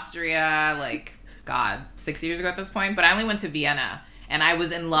to Austria, like, God, 6 years ago at this point, but I only went to Vienna, and I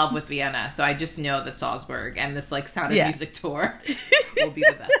was in love with Vienna. So I just know that Salzburg and this, like, Sound of Music tour will be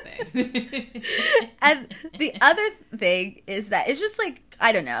the best thing. And the other thing is that it's just, like,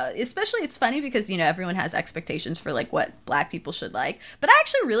 I don't know, especially it's funny because, you know, everyone has expectations for like what Black people should like, but I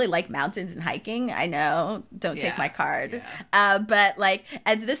actually really like mountains and hiking. I know, don't take my card. Yeah. But like,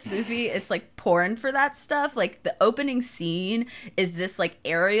 and this movie, it's like porn for that stuff. Like the opening scene is this like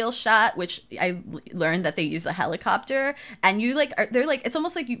aerial shot, which I learned that they use a helicopter, and you like, they're like, it's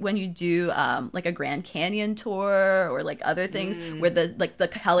almost like when you do like a Grand Canyon tour or like other things where the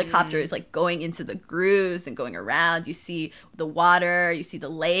helicopter is like going into the grooves and going around. You see the water, you see the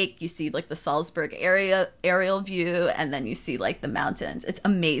lake, you see like the Salzburg aerial view, and then you see like the mountains. It's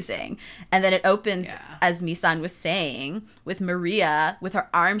amazing. And then it opens, as Misan was saying, with Maria with her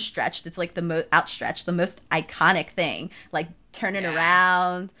arms stretched. It's like the most outstretched, the most iconic thing, like turning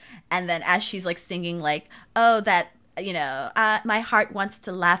around. And then as she's like singing like, oh, that, you know, my heart wants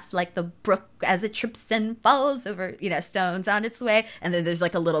to laugh like the brook as it trips and falls over, you know, stones on its way. And then there's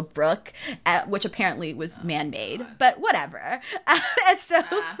like a little brook, which apparently was man-made, God. But whatever. And so...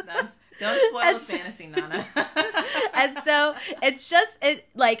 don't spoil the fantasy, Nana. And so it's just,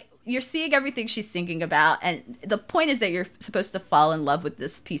 like, you're seeing everything she's singing about. And the point is that you're supposed to fall in love with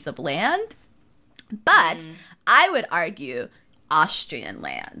this piece of land. But I would argue Austrian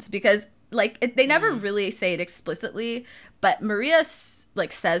lands, because... like they never really say it explicitly, but Maria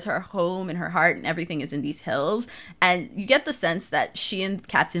like says her home and her heart and everything is in these hills, and you get the sense that she and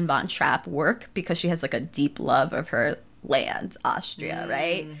Captain von Trapp work because she has like a deep love of her land, Austria,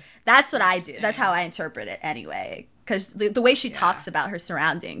 right? That's what I do. That's how I interpret it anyway, because the way she talks about her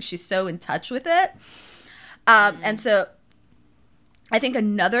surroundings, she's so in touch with it. And so I think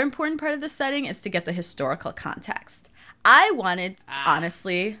another important part of the setting is to get the historical context. I wanted,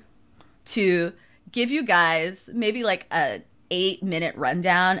 honestly, to give you guys maybe like a 8-minute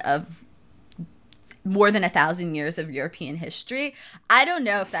rundown of more than 1,000 years of European history. I don't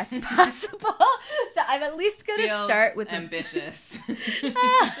know if that's possible. So I'm at least going to start with ambitious.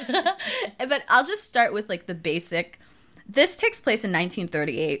 But I'll just start with like the basic. This takes place in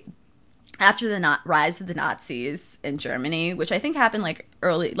 1938 after the rise of the Nazis in Germany, which I think happened like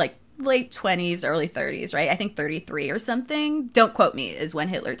late 20s, early 30s, right? I think 33 or something. Don't quote me, is when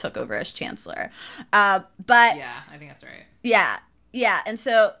Hitler took over as chancellor. But yeah, I think that's right. Yeah. And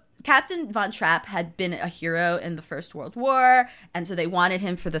so Captain von Trapp had been a hero in the First World War, and so they wanted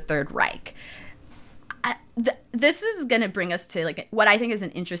him for the Third Reich. This is going to bring us to like what I think is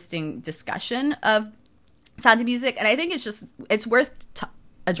an interesting discussion of Sound of Music, and I think it's worth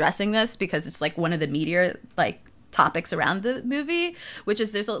addressing this because it's like one of the meatier like topics around the movie, which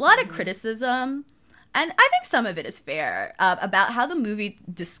is there's a lot of criticism, and I think some of it is fair, about how the movie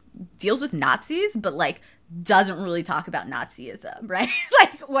deals with Nazis, but like doesn't really talk about Nazism, right?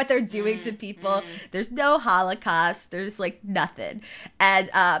 Like what they're doing to people. There's no Holocaust. There's like nothing.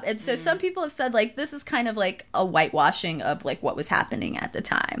 And so some people have said like this is kind of like a whitewashing of like what was happening at the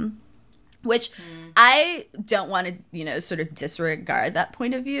time, which I don't want to, sort of disregard that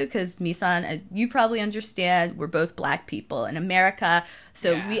point of view because Misan, you probably understand we're both Black people in America,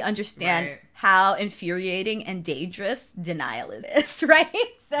 so we understand how infuriating and dangerous denial is, right?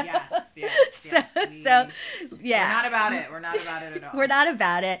 So, yes. So, yeah. We're not about it. We're not about it at all. We're not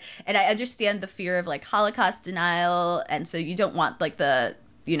about it. And I understand the fear of like Holocaust denial. And so you don't want like the,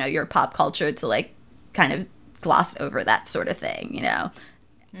 your pop culture to like kind of gloss over that sort of thing,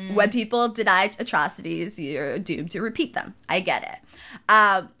 When people deny atrocities, you're doomed to repeat them. I get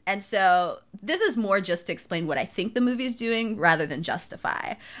it. And so this is more just to explain what I think the movie's doing rather than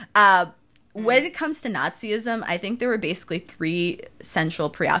justify. When it comes to Nazism, I think there were basically 3 central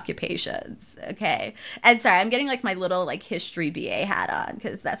preoccupations, okay? And sorry, I'm getting like my little like history BA hat on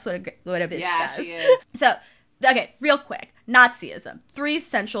because that's what a bitch does. Yeah, she is. So, okay, real quick. Nazism, 3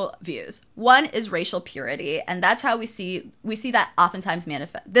 central views. One is racial purity, and that's how we see that oftentimes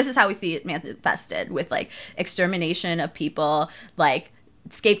this is how we see it manifested with like extermination of people, like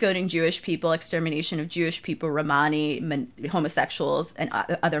scapegoating Jewish people, extermination of Jewish people, Romani, homosexuals, and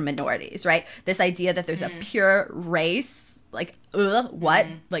other minorities, right? This idea that there's a pure race, like,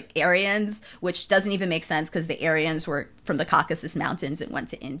 like Aryans, which doesn't even make sense because the Aryans were from the Caucasus Mountains and went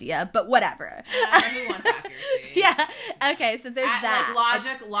to India, but whatever. Who wants accuracy? Yeah. Okay, so there's that.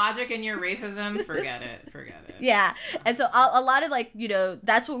 Like logic in your racism, forget it. Yeah. And so a lot of like,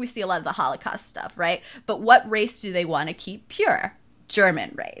 that's what we see a lot of the Holocaust stuff, right? But what race do they want to keep pure?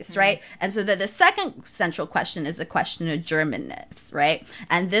 German race, right? And so the second central question is the question of Germanness, right?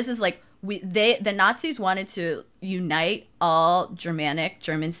 And this is like the Nazis wanted to unite all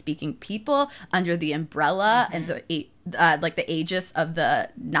German-speaking people under the umbrella and the aegis of the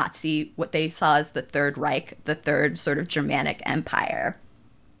Nazi, what they saw as the Third Reich, the third sort of Germanic Empire.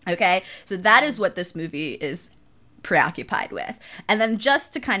 Okay, so that is what this movie is preoccupied with. And then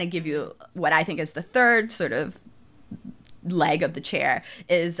just to kind of give you what I think is the third sort of leg of the chair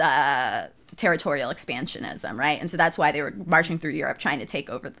is territorial expansionism, right? And so that's why they were marching through Europe trying to take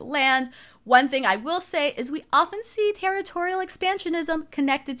over the land. One thing I will say is we often see territorial expansionism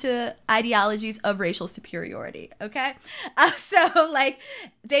connected to ideologies of racial superiority, okay? So like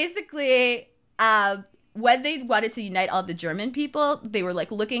basically when they wanted to unite all the German people, they were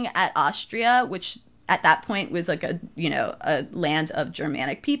like looking at Austria, which at that point was like a land of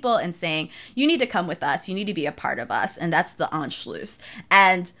Germanic people, and saying, you need to come with us, you need to be a part of us, and that's the Anschluss.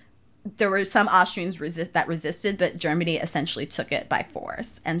 And there were some Austrians that resisted, but Germany essentially took it by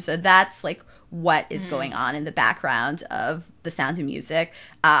force. And so that's like what is going on in the background of The Sound of Music.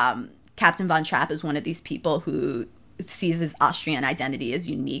 Captain von Trapp is one of these people who sees his Austrian identity as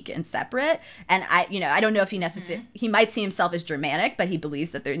unique and separate. And I don't know if he necessarily, he might see himself as Germanic, but he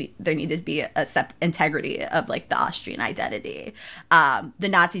believes that there needed to be a integrity of like the Austrian identity. The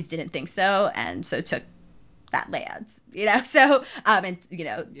Nazis didn't think so, and so took that land, so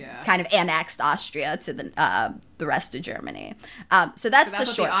kind of annexed Austria to the rest of Germany. So that's the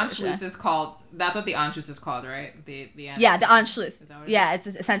short version. That's what the Anschluss is called, right? The Anschluss. Yeah, it's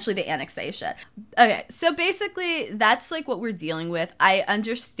essentially the annexation. Okay, so basically that's like what we're dealing with. I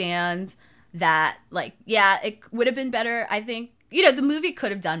understand that, like, yeah, it would have been better, I think. The movie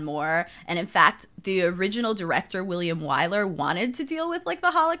could have done more. And in fact, the original director, William Wyler, wanted to deal with like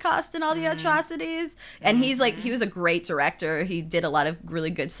the Holocaust and all the atrocities. And he was a great director. He did a lot of really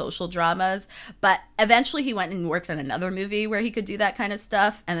good social dramas. But eventually he went and worked on another movie where he could do that kind of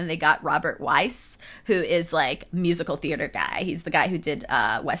stuff. And then they got Robert Weiss, who is like musical theater guy. He's the guy who did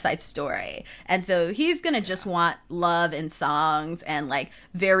West Side Story. And so he's going to just want love and songs and like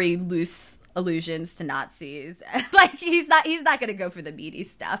very loose allusions to Nazis. Like he's not going to go for the meaty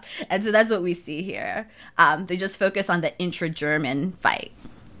stuff. And so that's what we see here. They just focus on the intra-German fight.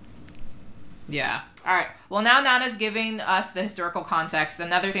 Yeah. All right. Well, now Nana's giving us the historical context.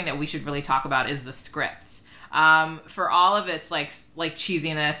 Another thing that we should really talk about is the script. For all of its like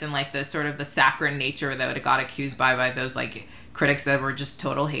cheesiness and like the sort of the saccharine nature that it got accused by those like critics that were just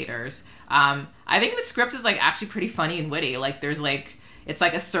total haters. I think the script is like actually pretty funny and witty. Like there's like, it's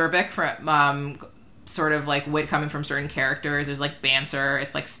like acerbic from sort of like wit coming from certain characters. There's like banter.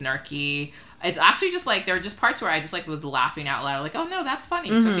 It's like snarky. It's actually just like, there are just parts where I just like was laughing out loud. Like, oh no, that's funny.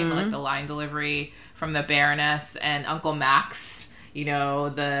 Especially in like the line delivery from the Baroness and Uncle Max, you know,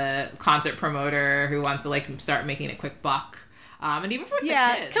 the concert promoter who wants to like start making a quick buck. And even for the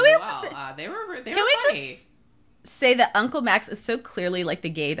kids can we as well. They were funny. Just say that Uncle Max is so clearly like the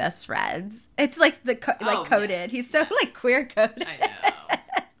gay best friends. It's like coded. Yes. He's so like queer coded. I know.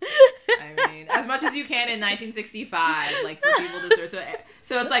 I mean, as much as you can in 1965, like for people to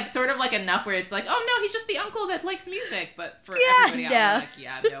so it's like sort of like enough where it's like, oh no, he's just the uncle that likes music, but for everybody else, like,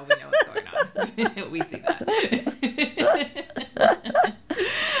 yeah, no, we know what's going on. We see that.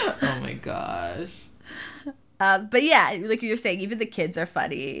 Oh my gosh. But yeah, like you were saying, even the kids are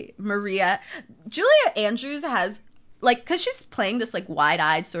funny. Julia Andrews has, like, because she's playing this, like,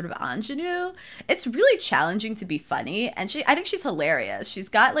 wide-eyed sort of ingenue, it's really challenging to be funny. And I think she's hilarious. She's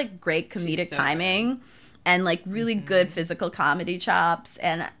got, like, great comedic timing good. And, like, really good physical comedy chops.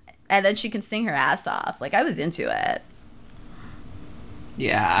 And then she can sing her ass off. Like, I was into it.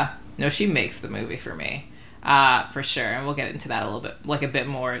 Yeah. No, she makes the movie for me. For sure. And we'll get into that a bit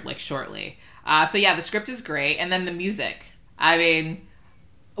more, like, shortly. So yeah, the script is great. And then the music. I mean,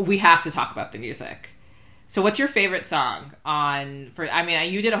 we have to talk about the music. So what's your favorite song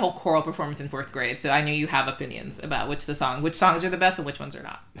you did a whole choral performance in 4th grade, so I know you have opinions about which songs are the best and which ones are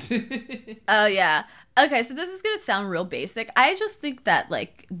not. Oh yeah. Okay, so this is going to sound real basic. I just think that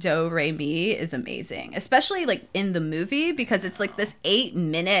like Do Re Mi is amazing, especially like in the movie because it's like this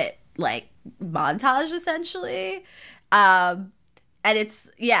 8-minute like montage essentially. And it's,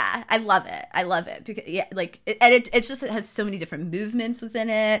 yeah, I love it because, yeah, like, it just, it has so many different movements within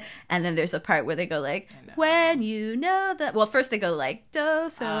it. And then there's a part where they go like, when you know that, well, first they go like, do,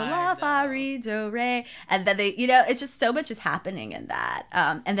 so, la, fa, re, do, re. And then they, you know, it's just so much is happening in that.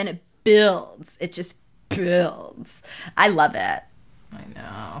 And then it just builds. I love it. I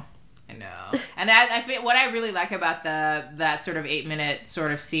know. And I feel what I really like about that sort of 8-minute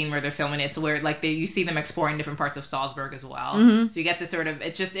sort of scene where they're filming it's where like you see them exploring different parts of Salzburg as well. Mm-hmm. So you get to sort of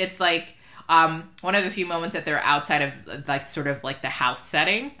it's like one of the few moments that they're outside of like sort of like the house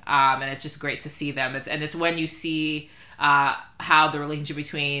setting, and it's just great to see them. It's when you see how the relationship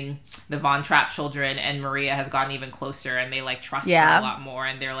between the Von Trapp children and Maria has gotten even closer, and they like trust her a lot more,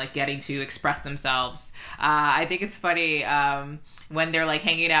 and they're like getting to express themselves. I think it's funny when they're like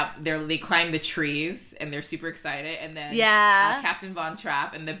hanging out, they climb the trees and they're super excited, and then Captain Von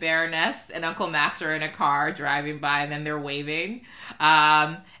Trapp and the Baroness and Uncle Max are in a car driving by, and then they're waving,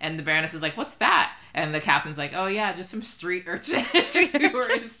 and the Baroness is like, "What's that?" And the captain's like, oh, yeah, just some street urchins who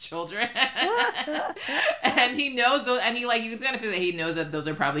are his children. And he knows those, and you can kind of feel that he knows that those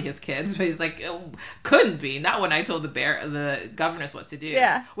are probably his kids. But he's like, couldn't be. Not when I told the governess what to do.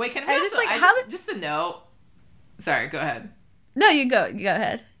 Yeah. Wait, can we also, just to know, sorry, go ahead. No, you go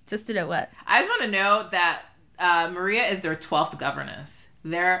ahead. Just to know what? I just want to know that Maria is their 12th governess.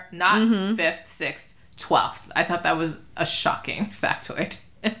 They're not 5th, 6th, 12th. I thought that was a shocking factoid.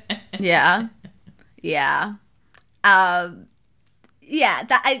 Yeah. Yeah. I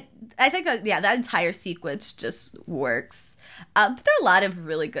think that, that entire sequence just works. But there are a lot of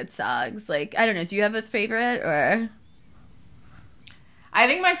really good songs. Like, I don't know, do you have a favorite or? I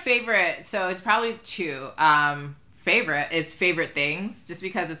think my favorite, so it's probably two. Favorite is Favorite Things, just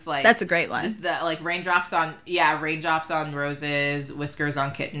because it's like, that's a great one. Just the like raindrops on roses, whiskers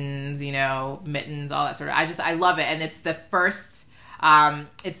on kittens, you know, mittens, all that sort of, I love it. And it's the first,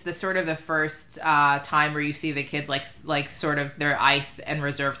 it's the sort of the first time where you see the kids like sort of their ice and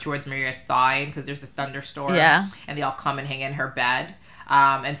reserve towards Maria's thawing because there's a thunderstorm, and they all come and hang in her bed,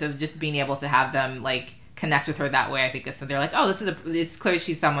 and so just being able to have them like connect with her that way, I think, so they're like, oh, this clearly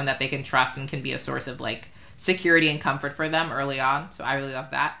she's someone that they can trust and can be a source of like security and comfort for them early on. So I really love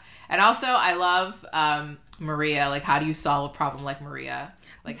that, and also I love Maria. Like, how do you solve a problem like Maria?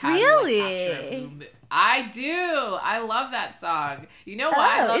 Like, how really? Do you, like, capture I do. I love that song. You know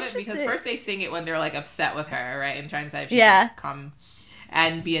why I love it? Because first they sing it when they're like upset with her, right? And trying to decide if she should come.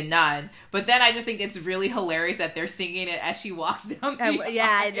 and be a nun. But then I just think it's really hilarious that they're singing it as she walks down the aisle. Yeah,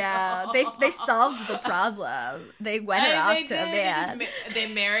 I know. They solved the problem. They went her off to a man.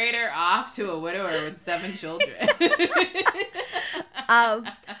 They married her off to a widower with 7 children.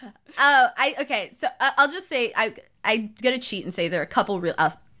 So I'll just say I'm gonna cheat and say there are a couple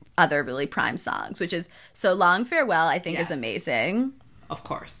other really prime songs, which is "So Long Farewell." I think is amazing. Of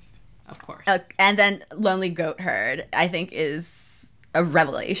course. And then "Lonely Goat Herd" I think is a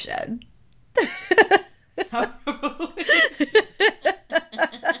revelation.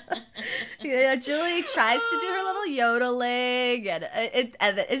 Julie tries to do her little yodeling, and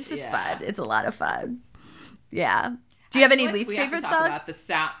it's just fun. It's a lot of fun. Yeah. Do you have any least favorite songs? About the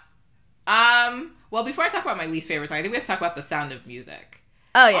sound. Well, before I talk about my least favorite song, I think we have to talk about The Sound of Music.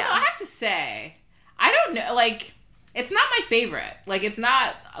 Oh yeah. Although I have to say, I don't know. Like, it's not my favorite. Like, it's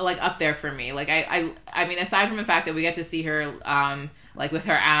not like up there for me. Like, I mean, aside from the fact that we get to see her, like with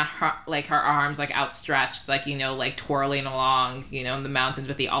her arms like outstretched, like, you know, like twirling along, you know, in the mountains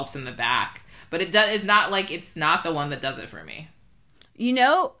with the Alps in the back. But it's not the one that does it for me. You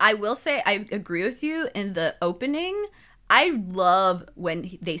know, I will say I agree with you in the opening. I love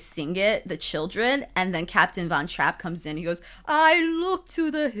when they sing it, the children, and then Captain Von Trapp comes in. He goes, "I look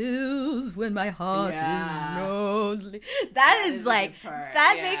to the hills when my heart is lonely." That is like,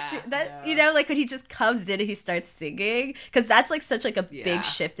 that makes that, you know, like when he just comes in and he starts singing, because that's like such like a big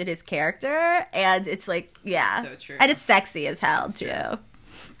shift in his character, and it's like, so true. And it's sexy as hell too. Yeah,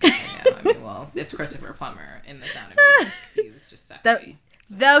 I mean, well, it's Christopher Plummer in The Sound of Music. He was just sexy.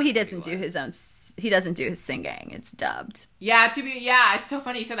 Though he doesn't do his own. He doesn't do his singing. It's dubbed. It's so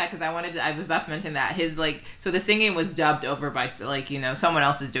funny you said that, because I was about to mention that his, like, so the singing was dubbed over by, like, you know, someone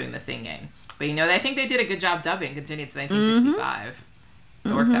else is doing the singing. But, you know, I think they did a good job dubbing, considering it's 1965.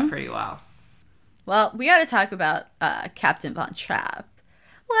 It worked out pretty well. Well, we got to talk about Captain Von Trapp.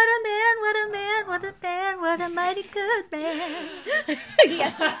 What a man, what a man, what a man, what a mighty good man.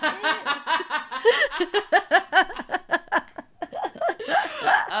 Yes.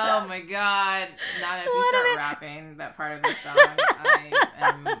 Oh my God. Nana, if you start rapping that part of the song, I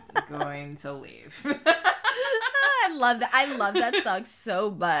am going to leave. I love that. I love that song so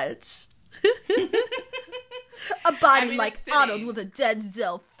much. A body like Arnold with a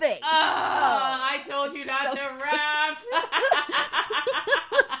Denzel face. I told you not to rap.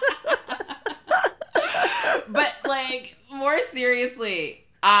 But, like, more seriously,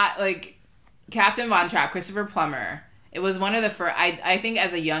 like, Captain Von Trapp, Christopher Plummer, it was one of the first, I think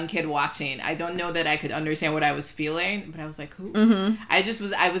as a young kid watching, I don't know that I could understand what I was feeling, but I was like, who? Mm-hmm.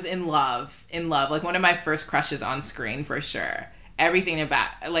 I was in love, like one of my first crushes on screen for sure. Everything about,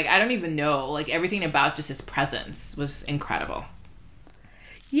 like, I don't even know, like everything about just his presence was incredible.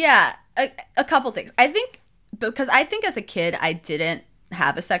 Yeah, a couple things. I think as a kid, I didn't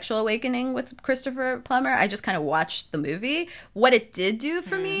have a sexual awakening with Christopher Plummer. I just kind of watched the movie. What it did do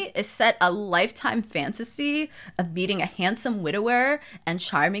for me is set a lifetime fantasy of meeting a handsome widower and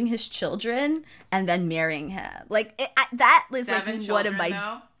charming his children and then marrying him. Like, that is like one of my...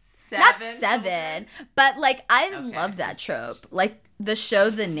 Though? Not 7, but like I love that trope. Like the show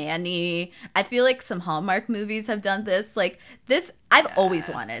The Nanny. I feel like some Hallmark movies have done this. Like this, I've always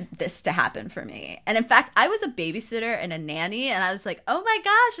wanted this to happen for me. And in fact, I was a babysitter and a nanny, and I was like, oh my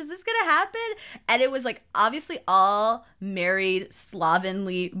gosh, is this gonna happen? And it was like obviously all married,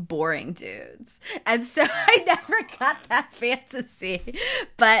 slovenly, boring dudes. And so I never got that fantasy.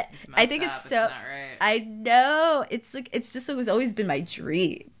 But I think it's so. It's not right. I know it's like it was always been my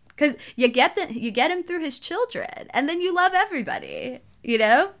dream. Because you get him through his children, and then you love everybody, you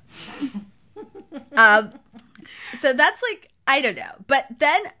know? So that's like, I don't know. But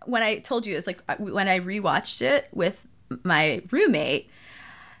then when I told you, it's like when I rewatched it with my roommate,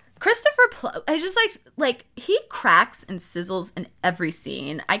 I just like he cracks and sizzles in every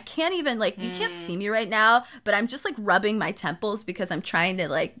scene. I can't even like, you can't see me right now, but I'm just like rubbing my temples because I'm trying to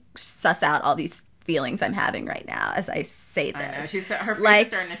like suss out all these feelings I'm having right now as I say this. I know. Her face is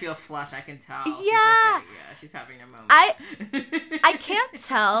starting to feel flush. I can tell. Yeah. She's having a moment. I can't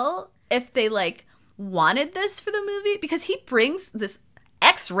tell if they like wanted this for the movie, because he brings this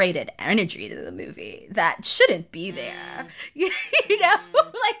X-rated energy to the movie that shouldn't be there. You know,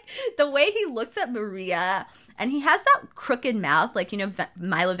 like the way he looks at Maria, and he has that crooked mouth, like, you know,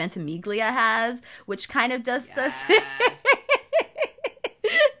 Milo Ventimiglia has, which kind of does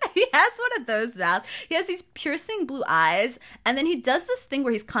He has one of those mouths. He has these piercing blue eyes, and then he does this thing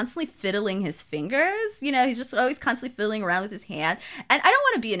where he's constantly fiddling his fingers. You know, he's just always constantly fiddling around with his hand. And I don't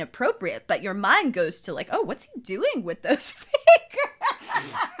want to be inappropriate, but your mind goes to like, oh, what's he doing with those fingers?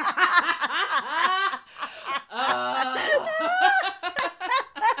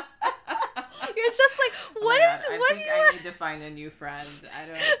 need to find a new friend.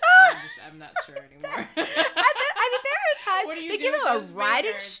 I'm not sure anymore. I mean, there are times they give him a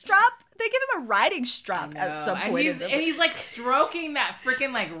riding strap. They give him a riding strap at some point. And he's like stroking that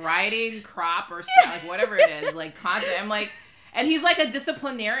freaking like riding crop or like whatever it is, like constant. I'm like, and he's like a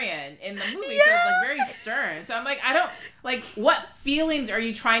disciplinarian in the movie, so it's like very stern. So I'm like, I don't like, what feelings are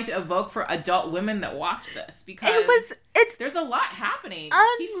you trying to evoke for adult women that watch this? Because there's a lot happening.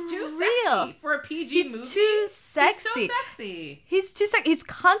 Unreal. He's too sexy for a PG movie. He's too sexy. He's so sexy. He's too sexy. He's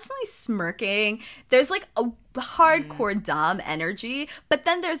constantly smirking. There's like a hardcore Dom energy, but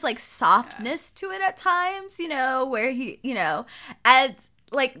then there's like softness to it at times, you know, where he, you know, and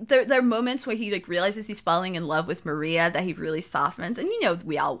like there are moments where he like realizes he's falling in love with Maria that he really softens, and you know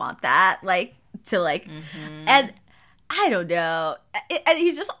we all want that, like to like, and I don't know, and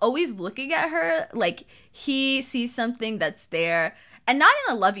he's just always looking at her like he sees something that's there, and not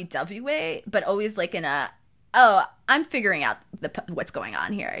in a lovey-dovey way, but always like in a, oh, I'm figuring out what's going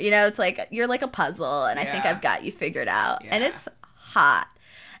on here, you know, it's like you're like a puzzle, and I think I've got you figured out, and it's hot.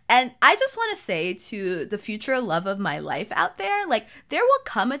 And I just want to say to the future love of my life out there, like, there will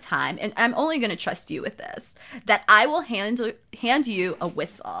come a time, and I'm only going to trust you with this, that I will hand you a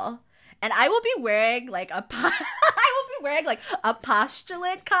whistle, and I will be wearing like a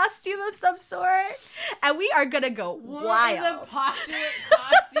postulate costume of some sort, and we are going to go wild. What is a postulate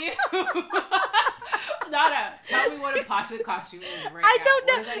costume? Nana, tell me what a postulate costume is right I now. don't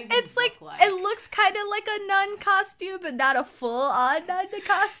know. What does that even It's like, look it looks kind of like a nun costume, but not a full-on nun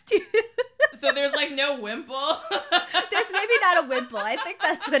costume. So there's like no wimple? There's maybe not a wimple. I think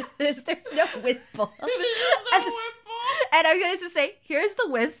that's what it is. There's no wimple. There's no wimple? And I'm going to say, here's the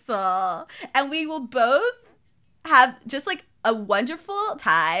whistle. And we will both have just like a wonderful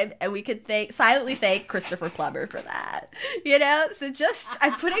time, and we could silently thank Christopher Plummer for that. You know? So just,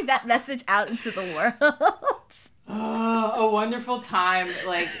 I'm putting that message out into the world. Oh, a wonderful time.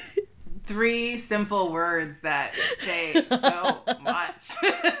 Like, 3 simple words that say so much.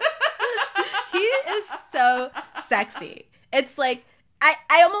 He is so sexy. It's like, I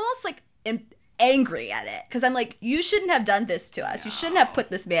am almost like angry at it, because I'm like, you shouldn't have done this to us. No. You shouldn't have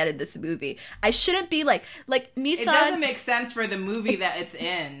put this man in this movie. I shouldn't be like Misan. It doesn't make sense for the movie that it's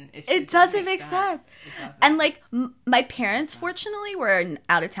in. It doesn't make sense. It doesn't. And like my parents, fortunately, were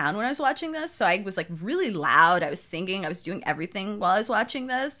out of town when I was watching this, so I was like really loud. I was singing. I was doing everything while I was watching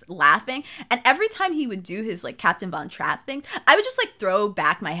this, laughing. And every time he would do his like Captain Von Trapp thing, I would just like throw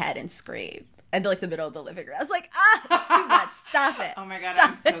back my head and scream. And like the middle of the living room. I was like, it's too much. Stop it. Oh my God, Stop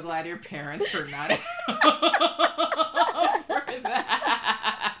I'm so glad your parents were not for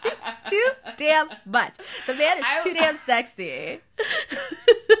that. It's too damn much. The man is too damn sexy.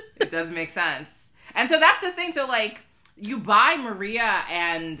 It does make sense. And so that's the thing. So like, you buy Maria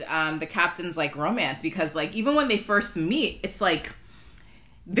and the captain's like romance, because like even when they first meet, it's like,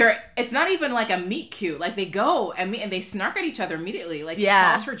 it's not even like a meet cute. Like they go and meet and they snark at each other immediately. Like he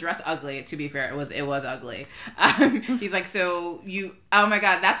calls her dress ugly. To be fair, it was ugly. He's like, so you, oh my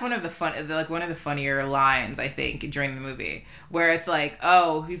God, that's one of the funnier lines I think during the movie, where it's like,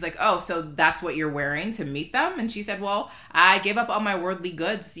 oh, he's like, oh, so that's what you're wearing to meet them? And she said, well, I gave up all my worldly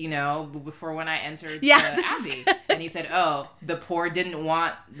goods, you know, before when I entered the Abbey. And he said, oh, the poor didn't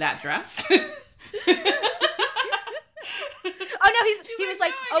want that dress. Oh no, he was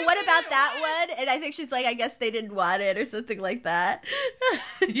like, no, oh, what about that one? And I think she's like, I guess they didn't want it or something like that.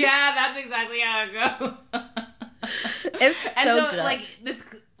 Yeah, that's exactly how it goes. It's so good. Like, it's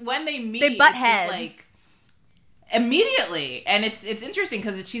when they meet, they butt heads like immediately, and it's interesting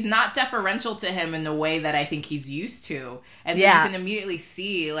because she's not deferential to him in the way that I think he's used to, and so you can immediately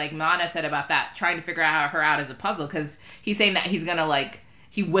see, like Mana said about that, trying to figure her out as a puzzle, because he's saying that he's gonna like.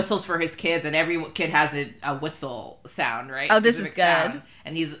 He whistles for his kids, and every kid has a whistle sound, right? Oh, this is good. Sound.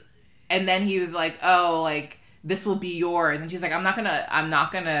 And then he was like, "Oh, like this will be yours." And she's like, "I'm not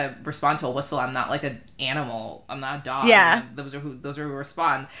gonna respond to a whistle. I'm not like an animal. I'm not a dog. Yeah, those are who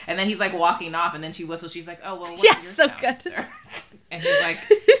respond." And then he's like walking off, and then she whistles. She's like, "Oh, well, what's your so sound, good." Sir? And he's like,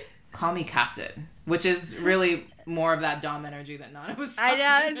 "Call me Captain," which is really more of that Dom energy that Nana was talking I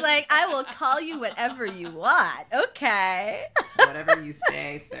know. It's like, I will call you whatever you want. Okay. Whatever you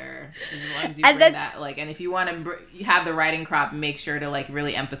say, sir. As long as you bring that, like, and if you want to have the writing crop, make sure to like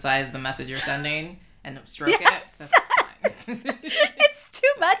really emphasize the message you're sending and stroke it. That's fine. It's too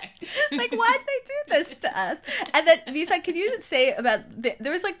much. Like, why'd they do this to us? And then Misa, can you say about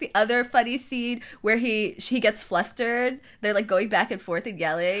there was like the other funny scene where he gets flustered. They're like going back and forth and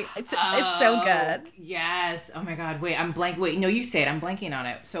yelling. It's so good. Yes. Oh my God. Wait, Wait, no, you say it. I'm blanking on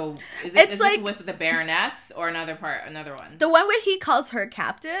it. So is this with the Baroness or another one? The one where he calls her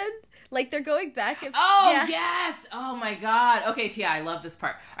captain. Like, they're going back and Oh, yes. Oh, my God. Okay, yeah, I love this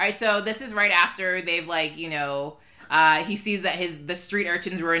part. All right, so this is right after they've, like, you know, he sees that the street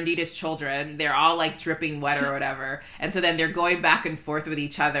urchins were indeed his children. They're all, like, dripping wet or whatever. And so then they're going back and forth with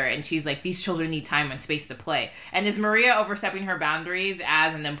each other. And she's like, these children need time and space to play. And is Maria overstepping her boundaries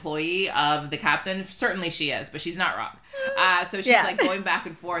as an employee of the captain? Certainly she is, but she's not wrong. So she's, like, going back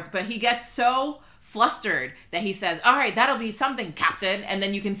and forth. But he gets so flustered that he says, all right, that'll be something, Captain. And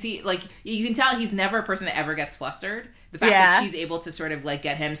then you can see, like, you can tell he's never a person that ever gets flustered. The fact that she's able to sort of, like,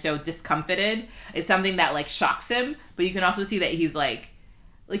 get him so discomfited is something that, like, shocks him. But you can also see that he's, like,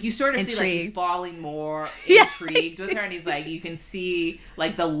 you sort of intrigued. See, like, he's falling more intrigued with her. And he's, like, you can see,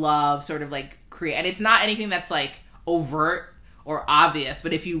 like, the love sort of, like, create. And it's not anything that's, like, overt or obvious.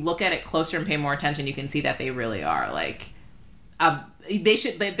 But if you look at it closer and pay more attention, you can see that they really are, like,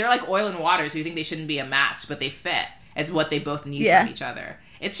 they're like oil and water, so you think they shouldn't be a match, but they fit. It's what they both need from each other.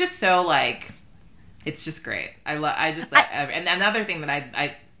 It's just so, like, it's just great. And another thing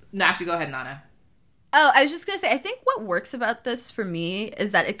that actually, go ahead, Nana. Oh, I was just going to say, I think what works about this for me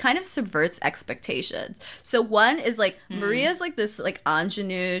is that it kind of subverts expectations. So one is, like, Maria's, like, this, like,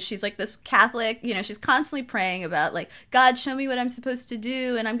 ingenue. She's, like, this Catholic, you know, she's constantly praying about, like, God, show me what I'm supposed to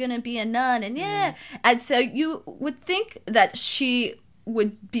do, and I'm going to be a nun, and And so you would think that she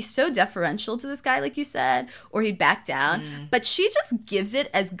would be so deferential to this guy, like you said, or he'd back down. But she just gives it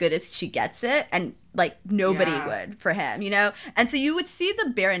as good as she gets it, and, like, nobody would for him, you know? And so you would see the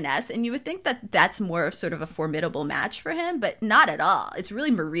Baroness, and you would think that that's more of sort of a formidable match for him, but not at all. It's really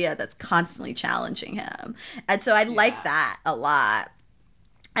Maria that's constantly challenging him. And so I like that a lot.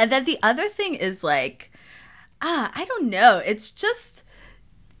 And then the other thing is, like, I don't know. It's just,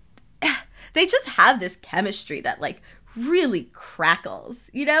 they just have this chemistry that, like, really crackles.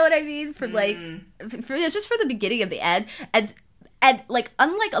 You know what I mean? For, like, just for the beginning of the end. And, like,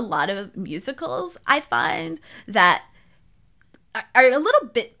 unlike a lot of musicals, I find that are a little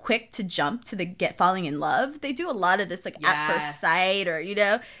bit quick to jump to the falling in love. They do a lot of this, like, at first sight, or, you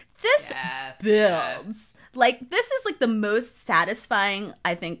know, this builds. Like, this is, like, the most satisfying,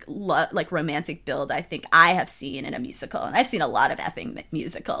 I think, like, romantic build I think I have seen in a musical. And I've seen a lot of effing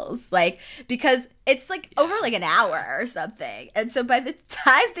musicals, like, because it's, like, over, like, an hour or something. And so by the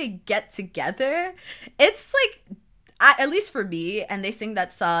time they get together, it's, like, at least for me, and they sing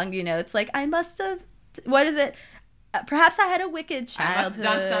that song, you know, it's like, I must have, what is it? Perhaps I had a wicked childhood. I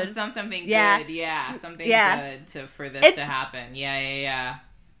must have done something good. Yeah, something good for this to happen. Yeah.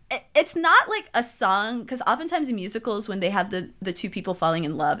 It's not like a song, because oftentimes in musicals, when they have the two people falling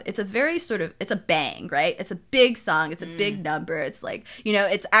in love, it's a very sort of, it's a bang, right? It's a big song. It's a big number. It's like, you know,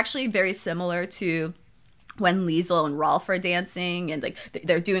 it's actually very similar to when Liesl and Rolf are dancing, and, like,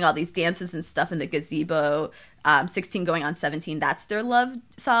 they're doing all these dances and stuff in the gazebo. 16 going on 17, that's their love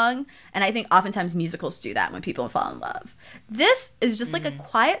song. And I think oftentimes musicals do that when people fall in love. This is just like a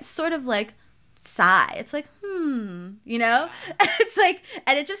quiet sort of, like, sigh. It's like, you know? It's like,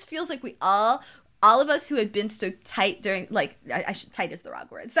 and it just feels like we all of us who had been so tight during, like, tight is the wrong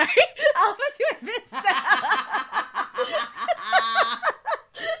word, sorry. All of us who had been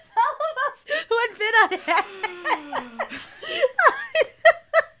all of us who had been on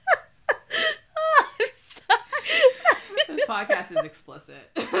I'm sorry. This podcast is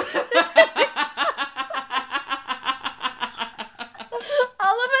explicit. All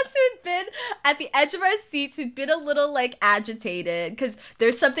of us who had been at the edge of our seats, who'd been a little, like, agitated because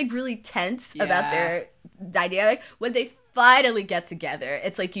there's something really tense about their dynamic. When they finally get together,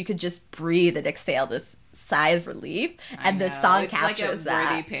 it's like you could just breathe and exhale this sigh of relief, and the song captures that. It's like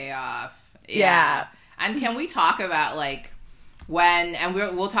a worthy payoff. Yeah. And can we talk about, like,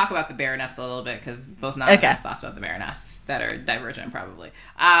 we'll talk about the Baroness a little bit, because both Nana and I have thoughts about the Baroness that are divergent, probably.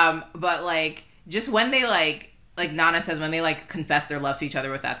 But, like, just when they, like Nana says, when they, like, confess their love to each other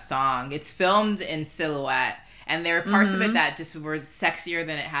with that song, it's filmed in silhouette, and there are parts of it that just were sexier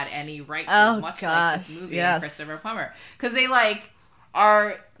than it had any right to, like this movie and Christopher Plummer, because they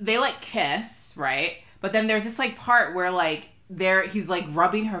kiss, right? But then there's this, like, part where, like, he's, like,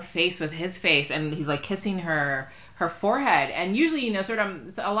 rubbing her face with his face, and he's, like, kissing her forehead. And usually, you know, sort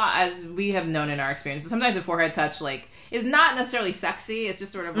of a lot, as we have known in our experience, sometimes the forehead touch, like, is not necessarily sexy. It's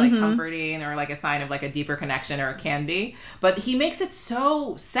just sort of, like, comforting, or, like, a sign of, like, a deeper connection, or it can be. But he makes it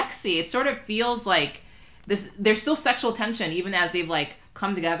so sexy. It sort of feels like there's still sexual tension, even as they've, like,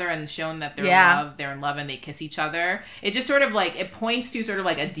 come together and shown that they're in love and they kiss each other. It just sort of, like, it points to sort of,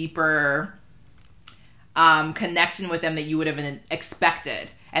 like, a deeper connection with them that you would have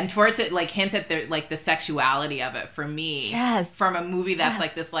expected. and for it to like hint at the sexuality of it for me, from a movie that's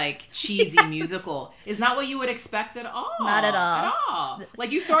like this like cheesy musical, is not what you would expect at all. Not at all. At all.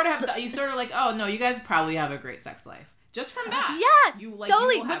 Like you sort of like, oh no, you guys probably have a great sex life just from that. Yeah, you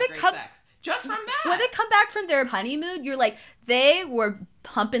totally. You will have great sex just from that. When they come back from their honeymoon, you're like, they were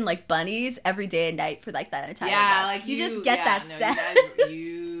pumping like bunnies every day and night for like that entire month. Like you just get that sense.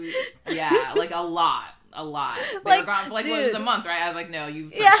 Like a lot. They were gone for like it was a month, right? I was like, no, you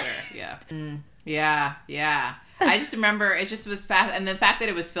for sure. Yeah. I just remember it just was fast, and the fact that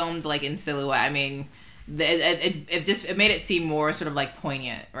it was filmed like in silhouette. I mean, it made it seem more sort of like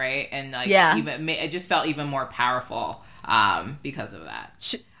poignant, right? And like it just felt even more powerful because of that.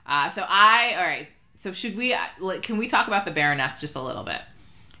 So should we? Can we talk about the Baroness just a little bit?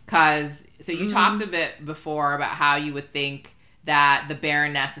 Because you talked a bit before about how you would think that the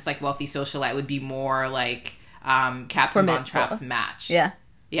Baroness, this like wealthy socialite, would be more like Captain Von Trapp's match. Yeah.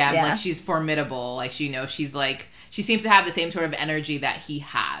 Like she's formidable. Like she's like she seems to have the same sort of energy that he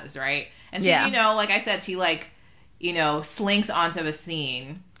has, right? And she's like I said, she like slinks onto the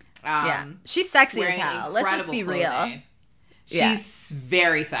scene. She's sexy as hell. Let's just be real. She's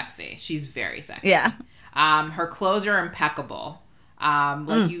very sexy. Yeah. Her clothes are impeccable.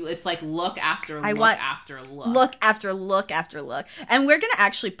 It's like look after look after look. And we're gonna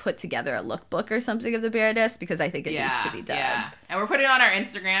actually put together a lookbook or something of the Baroness because I think it needs to be done. Yeah. And we're putting it on our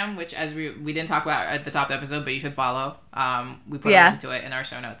Instagram, which as we didn't talk about at the top of the episode, but you should follow. We put a link to it in our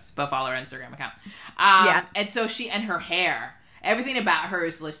show notes, but follow our Instagram account. And so her hair. Everything about her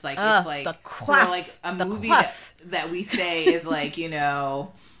is just like it's like the coif, like a movie that we say is like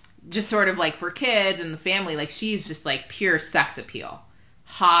just sort of like for kids and the family. Like she's just like pure sex appeal,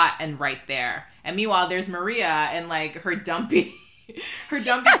 hot and right there. And meanwhile, there's Maria and like her dumpy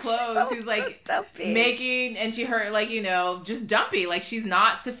clothes, who's like making, and just dumpy. Like she's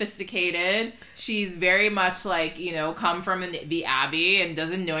not sophisticated. She's very much like, come from the Abbey and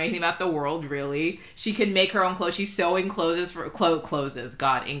doesn't know anything about the world really. She can make her own clothes. She's sewing clothes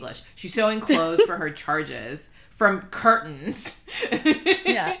God, English. She's sewing clothes for her charges from curtains.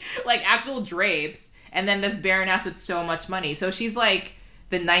 Like actual drapes. And then this Baroness with so much money. So she's like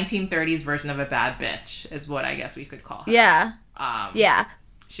the 1930s version of a bad bitch is what I guess we could call her.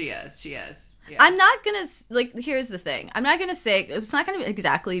 She is. Yeah. I'm not gonna here's the thing. I'm not gonna say it's not gonna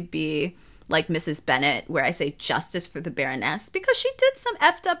exactly be like Mrs. Bennet where I say justice for the Baroness, because she did some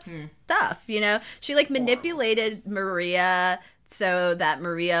effed up stuff. She like manipulated Maria so that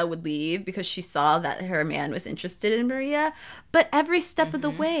Maria would leave because she saw that her man was interested in Maria. But every step of the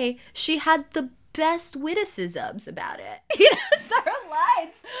way, she had the best witticisms about it. Her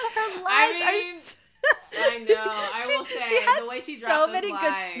lines are. I know. I will say the way she dropped so many those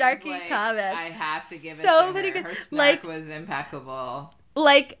good lines, snarky comments. I have to give it so to many her. Good, her snark was impeccable.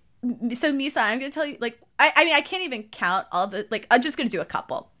 So Misa, I'm gonna tell you. I mean, I can't even count all the. I'm just gonna do a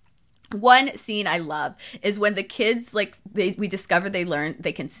couple. One scene I love is when the kids we discover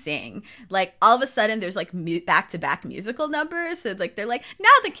they can sing. Like all of a sudden there's like back-to-back musical numbers. So they're like, now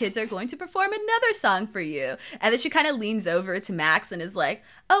the kids are going to perform another song for you. And then she kind of leans over to Max and is like,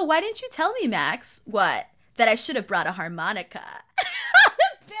 oh, why didn't you tell me, Max? What? That I should have brought a harmonica.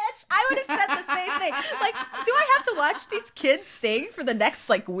 Bitch, I would have said the same thing. Like, do I have to watch these kids sing for the next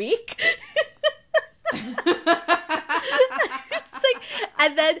week?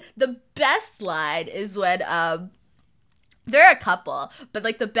 And then the best line is when there are a couple, but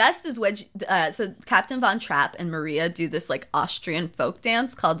the best is when so Captain Von Trapp and Maria do this Austrian folk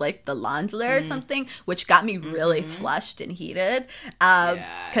dance called the Landler or something, which got me really flushed and heated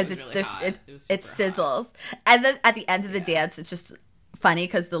because it sizzles. And then at the end of the dance, it's just funny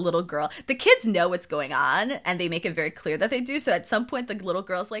because the kids know what's going on and they make it very clear that they do. So at some point the little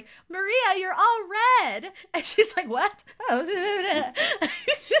girl's like, Maria, you're all red, and she's like, what? Oh.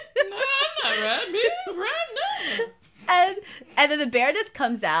 No, I'm not red. Me, red, no. And then the Baroness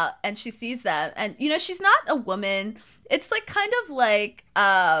comes out and she sees them, and she's not a woman. It's kind of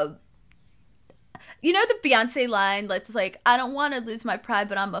the Beyonce line that's I don't want to lose my pride,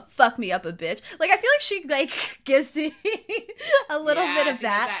 but I'm a fuck me up a bitch. I feel like she gives me a little bit of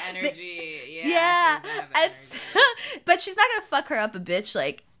that energy. But she's not gonna fuck her up a bitch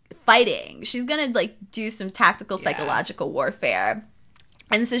fighting. She's gonna do some tactical psychological warfare.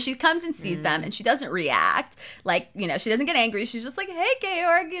 And so she comes and sees them, and she doesn't react. She doesn't get angry. She's just like, hey,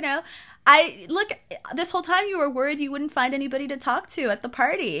 Georg, look, this whole time you were worried you wouldn't find anybody to talk to at the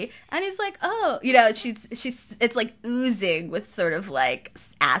party. And he's like, oh, you know, she's it's like oozing with sort of like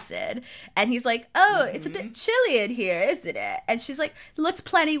acid. And he's like, oh, it's a bit chilly in here, isn't it? And she's like, looks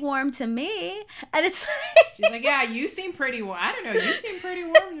plenty warm to me. And it's like, she's like, yeah, you seem pretty warm. I don't know, you seem pretty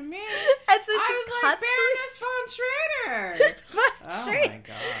warm to me. And so she's like, Baroness von Schrader. Oh my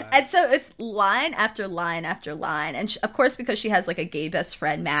God. And so it's line after line after line. And of course, because she has like a gay best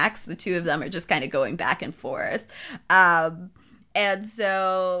friend, Max, the two of them are just kind of going back and forth. And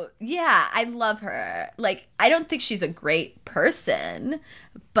so, yeah, I love her. Like, I don't think she's a great person,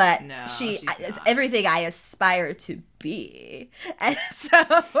 but she is everything I aspire to be. And so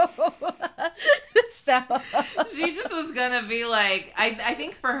she just was gonna be like, I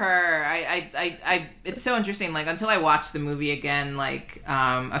think for her, I it's so interesting. Like, until I watched the movie again, like,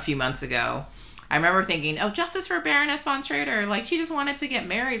 a few months ago, I remember thinking, oh, justice for Baroness von Schrader. Like, she just wanted to get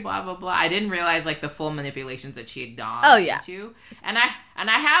married, blah, blah, blah. I didn't realize, like, the full manipulations that she had gone into. And I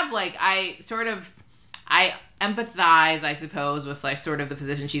have, like, I empathize, I suppose, with, like, sort of the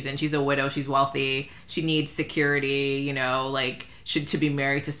position she's in. She's a widow. She's wealthy. She needs security, you know, like, to be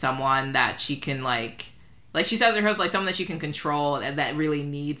married to someone that she can, like she says to herself, like, someone that she can control and that really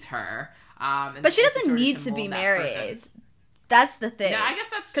needs her. But she doesn't need to be married. Person. That's the thing. Yeah, I guess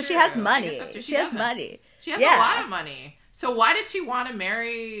that's true. Because she has money. She has money. She has a lot of money. So why did she want to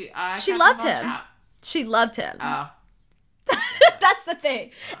marry She loved him. Trapp? She loved him. Oh. That's the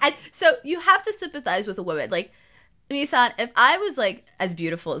thing. And so you have to sympathize with a woman. Like, Misan, if I was, like, as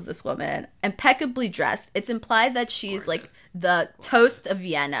beautiful as this woman, impeccably dressed, it's implied that she's, like, the toast of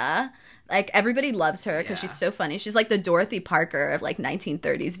Vienna. Like, everybody loves her because she's so funny. She's like the Dorothy Parker of, like,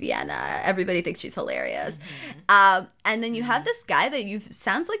 1930s Vienna. Everybody thinks she's hilarious. And then you have this guy that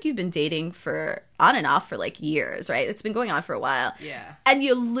sounds like you've been dating for on and off for, like, years, right? It's been going on for a while. Yeah. And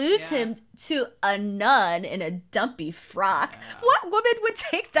you lose him to a nun in a dumpy frock. Yeah. What woman would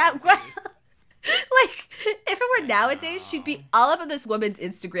take that well? Like, if it were nowadays, she'd be all up on this woman's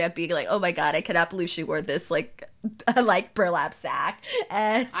Instagram being like, oh my God, I cannot believe she wore this, like burlap sack.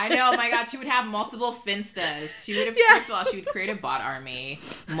 And I know, oh my God, she would have multiple Finstas. She would have, first of all, she would create a bot army,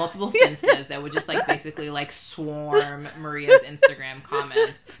 multiple Finstas that would just, like, basically, like, swarm Maria's Instagram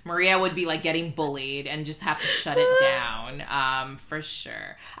comments. Maria would be, like, getting bullied and just have to shut it down, for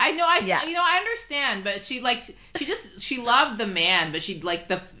sure. I know, you know, I understand, but she loved the man, but she'd,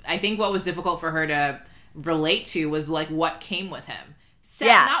 like, I think what was difficult for her to relate to was, like, what came with him.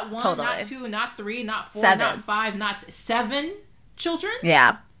 Not one, totally. Not two, not three, not four, 7. Not 5, not 7 children?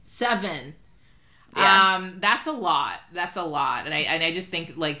 Yeah. 7. Yeah. That's a lot. And I just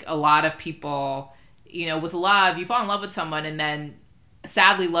think, like, a lot of people, you know, with love, you fall in love with someone and then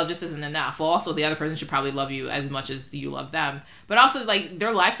sadly love just isn't enough. Well, also the other person should probably love you as much as you love them. But also, like,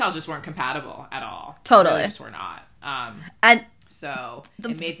 their lifestyles just weren't compatible at all. Totally. They just were not. And so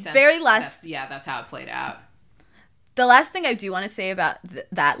it made sense. That's how it played out. The last thing I do want to say about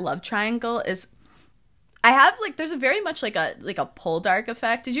that love triangle is I have, like, there's a very much like a Poldark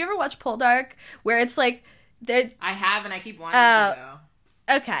effect. Did you ever watch Poldark? Where it's like there's I have, and I keep wanting to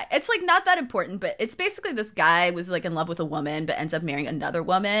though. Okay. It's, like, not that important, but it's basically this guy was, like, in love with a woman but ends up marrying another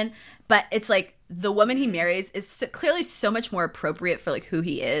woman. But it's like the woman he marries is clearly so much more appropriate for, like, who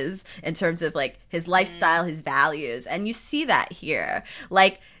he is in terms of, like, his lifestyle, his values. And you see that here.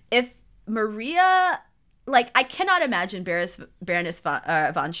 Like, if Maria... Like, I cannot imagine Baroness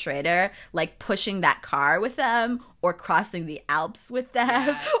von Schrader, like, pushing that car with them or crossing the Alps with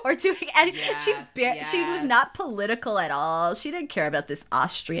them or doing any. She was not political at all. She didn't care about this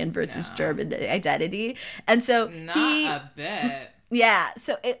Austrian versus German identity. And so not a bit. Yeah.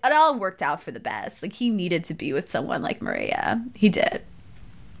 So it all worked out for the best. Like, he needed to be with someone like Maria. He did.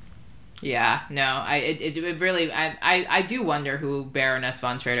 Yeah. No, it really, I do wonder who Baroness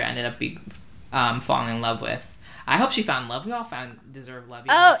von Schrader ended up falling in love with. I hope she found love. We all deserve love.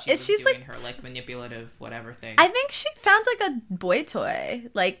 She's doing like her, like, manipulative whatever thing. I think she found, like, a boy toy.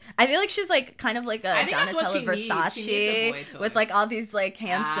 Like, I feel like she's, like, kind of like a Donatella Versace with, like, all these, like,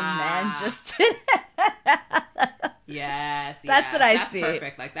 handsome men just. Yes, that's what I see. That's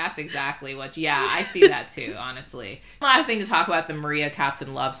perfect. Like, that's exactly what. Yeah, I see that too. Honestly, last thing to talk about the Maria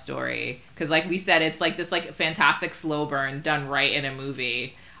Captain love story, because, like we said, it's like this, like, fantastic slow burn done right in a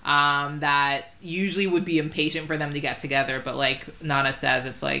movie. That usually would be impatient for them to get together, but, like Nana says,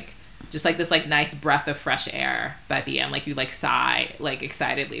 it's like just like this, like, nice breath of fresh air. But at the end, like, you, like, sigh, like,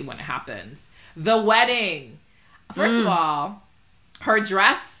 excitedly when it happens. The wedding. First of all, her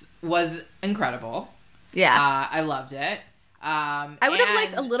dress was incredible. Yeah, I loved it. I would have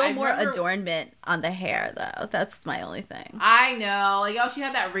liked a little I more remember, adornment on the hair, though. That's my only thing. I know, like, oh, she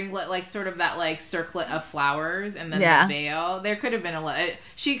had that ringlet, like, sort of that, like, circlet of flowers, and then the veil. There could have been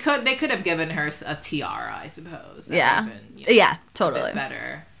they could have given her a tiara, I suppose. That would have been, totally. A bit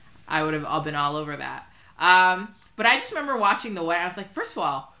better. I would have all been all over that. But I just remember watching the wedding. I was like, first of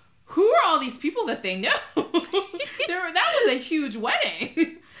all, who are all these people that they know? That was a huge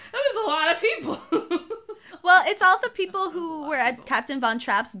wedding. That was a lot of people. Well, it's all the people who were at Captain Von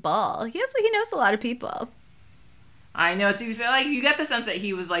Trapp's ball. He knows a lot of people. I know. To be fair, like, you get the sense that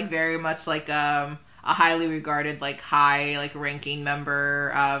he was, like, very much like a highly regarded, like, high, like, ranking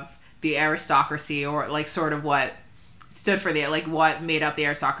member of the aristocracy, or, like, sort of what stood for what made up the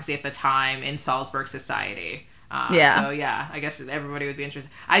aristocracy at the time in Salzburg society. So yeah, I guess everybody would be interested.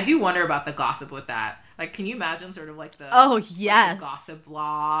 I do wonder about the gossip with that. Like, can you imagine sort of like the like the gossip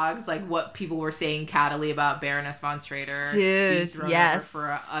blogs, like what people were saying cattily about Baroness von Trader being thrown over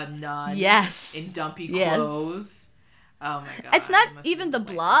for a nun in dumpy clothes. Oh my god! It's not even the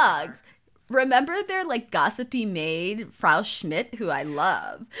blogs. Remember their, like, gossipy maid, Frau Schmidt, who I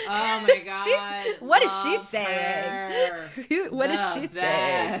love. Oh my god! What is she saying? What is she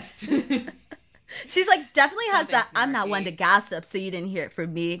saying? She's like, definitely has that I'm not one to gossip, so you didn't hear it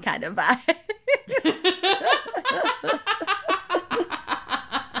from me kind of vibe.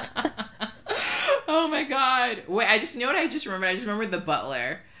 Oh my god. Wait, I just remembered. I just remembered the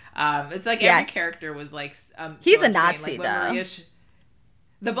butler. It's like every character was like he's a Nazi, like, though.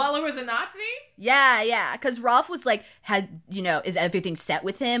 The butler was a Nazi? Yeah. Because Rolf was like, is everything set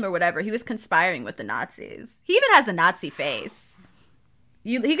with him or whatever? He was conspiring with the Nazis. He even has a Nazi face.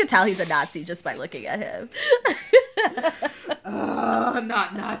 He could tell he's a Nazi just by looking at him.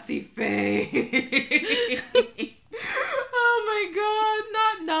 Not Nazi face. Oh my god,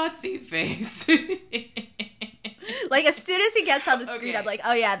 not Nazi face. Like, as soon as he gets on the screen, I'm like,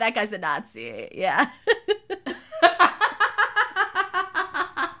 oh yeah, that guy's a Nazi. Yeah.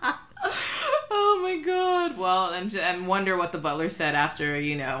 Oh my god. Well, I wonder what the butler said after,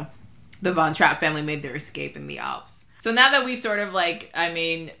 the Von Trapp family made their escape in the Alps. So now that we've sort of, like,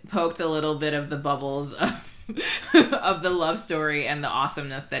 poked a little bit of the bubbles of the love story and the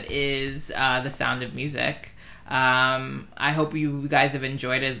awesomeness that is The Sound of Music, I hope you guys have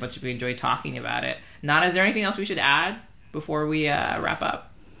enjoyed it as much as we enjoyed talking about it. Nana, is there anything else we should add before we wrap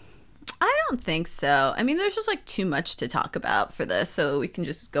up? I don't think so. I mean, there's just, like, too much to talk about for this, so we can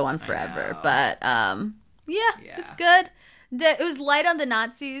just go on forever. But, yeah, it's good. It was light on the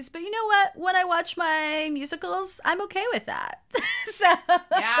Nazis, but you know what? When I watch my musicals, I'm okay with that. So yeah,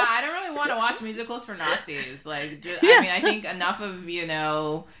 I don't really want to watch musicals for Nazis. Like, I mean, I think enough of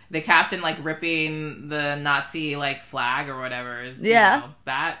the captain, like, ripping the Nazi, like, flag or whatever is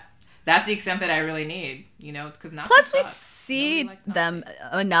that's the extent that I really need. Because plus we see them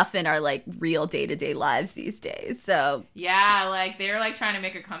enough in our, like, real day-to-day lives these days. So yeah, like, they're, like, trying to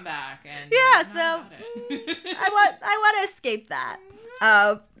make a comeback, and so I want to escape that.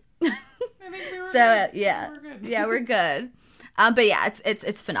 I think we were good. We're good. But yeah,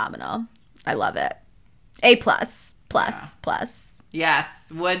 it's phenomenal. I love it. A plus.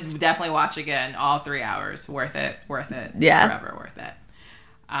 Yes, would definitely watch again. All 3 hours, worth it. Yeah, forever worth it.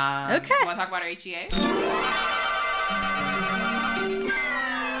 Okay. You want to talk about our HEA?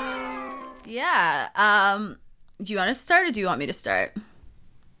 Yeah. Do you want to start or do you want me to start?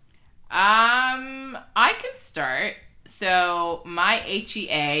 I can start. So my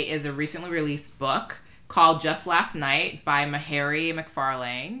HEA is a recently released book called Just Last Night by Mahari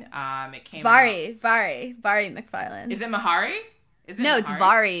McFarlane. It came Vari McFarlane. Is it Mahari? No, it's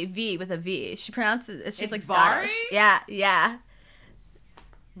Vari, V with a V. She pronounces it. She's like Vari? Scottish. Yeah.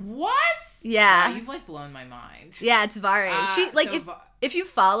 What? Yeah. Wow, you've, like, blown my mind. Yeah, it's Vari. She, like, if you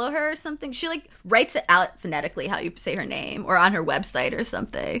follow her or something, she, like, writes it out phonetically how you say her name, or on her website or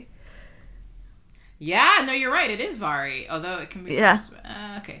something. Yeah, no, you're right. It is Vari, although it can be... Yeah.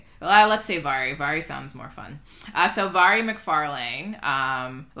 Okay. Well, let's say Vari. Vari sounds more fun. So Vari McFarlane,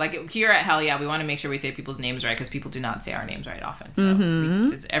 like, here at Hell Yeah, we want to make sure we say people's names right, because people do not say our names right often. So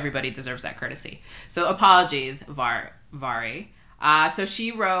everybody deserves that courtesy. So apologies, Vari.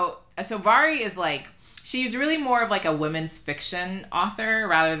 So Vari is, like, she's really more of, like, a women's fiction author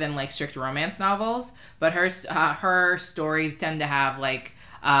rather than, like, strict romance novels. But her stories tend to have, like,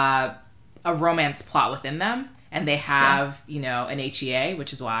 a romance plot within them. And they have, an HEA,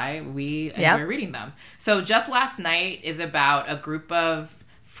 which is why we enjoy reading them. So Just Last Night is about a group of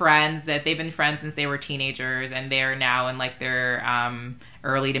friends that they've been friends since they were teenagers. And they're now in, like, their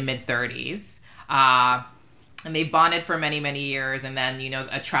early to mid-30s. And they bonded for many, many years. And then,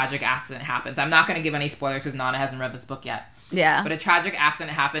 a tragic accident happens. I'm not going to give any spoilers because Nana hasn't read this book yet. Yeah. But a tragic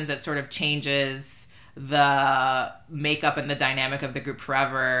accident happens that sort of changes the makeup and the dynamic of the group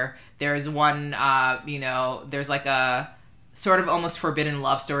forever. There's one, there's like a sort of almost forbidden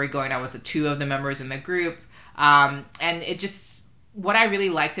love story going on with the two of the members in the group. And it just, what I really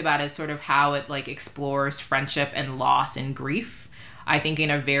liked about it is sort of how it like explores friendship and loss and grief. I think in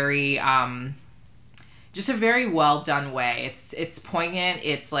a very, just a very well done way. It's poignant.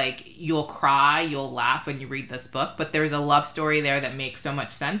 It's like you'll cry, you'll laugh when you read this book, but there's a love story there that makes so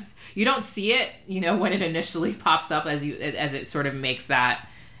much sense. You don't see it, when it initially pops up as it sort of makes that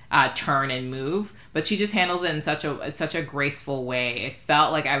turn and move, but she just handles it in such a graceful way. It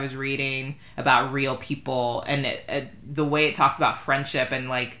felt like I was reading about real people, and the way it talks about friendship and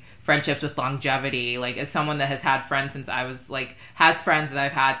like friendships with longevity. Like as someone that has had friends since I was like has friends that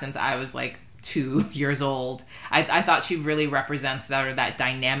I've had since I was like 2 years old. I thought she really represents that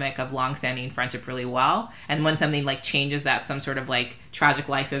dynamic of long-standing friendship really well. And when something like changes that, some sort of like tragic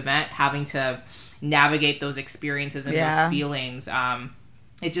life event, having to navigate those experiences and those feelings,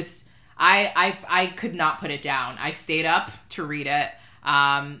 it just I could not put it down. I stayed up to read it.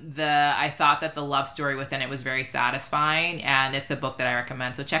 I thought that the love story within it was very satisfying, and it's a book that I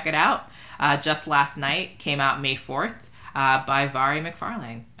recommend. So check it out. Just last night, came out May 4th. By Vari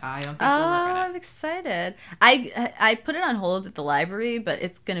McFarlane. I don't think you'll regret it. I'm excited. I put it on hold at the library, but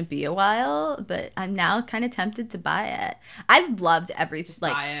it's gonna be a while. But I'm now kind of tempted to buy it. I've loved every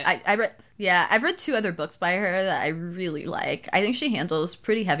buy it. I've read 2 other books by her that I really like. I think she handles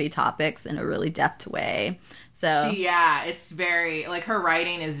pretty heavy topics in a really deft way. So it's very like her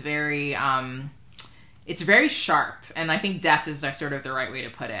writing is very it's very sharp, and I think depth is sort of the right way to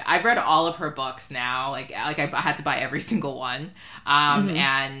put it. I've read all of her books now. Like I had to buy every single one.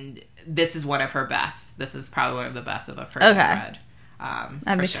 And this is one of her best. This is probably one of the best of hers I've read.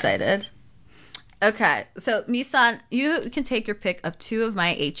 I'm excited. Sure. Okay, so Misan, you can take your pick of 2 of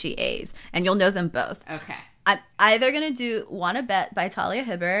my HEAs, and you'll know them both. Okay. I'm either going to do Wanna Bet by Talia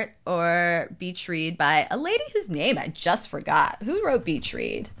Hibbert or Beach Read by a lady whose name I just forgot. Who wrote Beach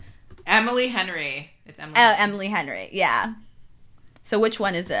Read? Emily Henry. It's Emily. Oh, Emily Henry. Yeah. So which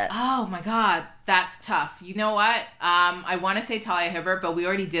one is it? Oh my God, that's tough. You know what? I want to say Talia Hibbert, but we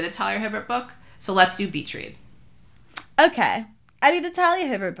already did a Talia Hibbert book, so let's do Beach Read. Okay. I mean, the Talia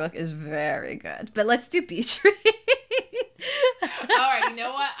Hibbert book is very good, but let's do Beach Read. All right. You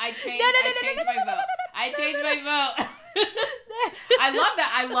know what? I changed my vote. I love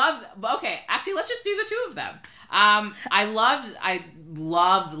that. Okay, actually, let's just do the 2 of them. I loved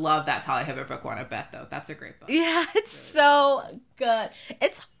that Talia Hibbert book, Wanna Bet, though. That's a great book. Yeah, it's so good.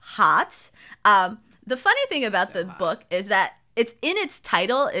 It's hot. The funny thing about the book is that it's in its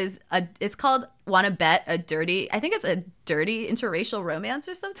title it's called Wanna Bet, I think it's a dirty interracial romance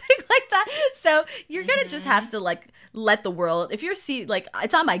or something like that. So you're gonna just have to like let the world, if you're like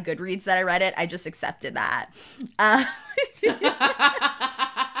it's on my Goodreads that I read it, I just accepted that.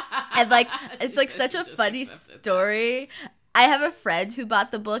 And like it's like such a funny story. I have a friend who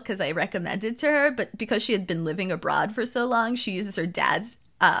bought the book because I recommended to her, but because she had been living abroad for so long, she uses her dad's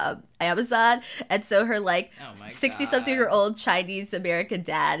Amazon, and so her like 60-something-year-old Chinese American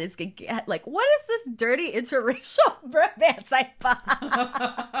dad is like, what is this dirty interracial romance I bought?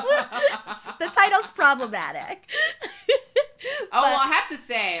 The title's problematic. Well, I have to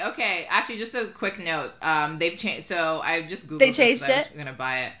say, okay, actually, just a quick note. They've changed. So I just Googled. They changed it. I was gonna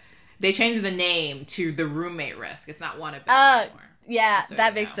buy it. They changed the name to The Roommate Risk. It's not Wanna Bet anymore. Yeah, so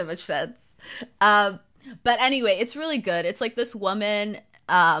that makes so much sense. But anyway, it's really good. It's like this woman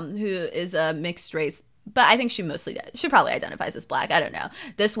who is a mixed race, but I think she probably identifies as Black. I don't know.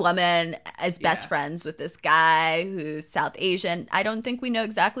 This woman is best friends with this guy who's South Asian. I don't think we know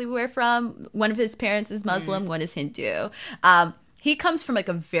exactly where from. One of his parents is Muslim, one is Hindu. He comes from like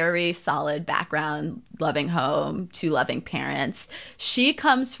a very solid background, loving home, 2 loving parents. She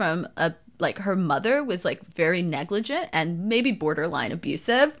comes from her mother was like very negligent and maybe borderline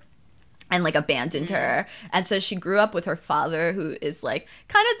abusive, and like abandoned her. And so she grew up with her father, who is like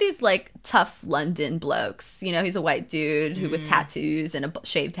kind of these like tough London blokes. You know, he's a white dude who with tattoos and a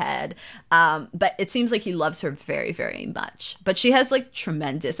shaved head. But it seems like he loves her very, very much. But she has like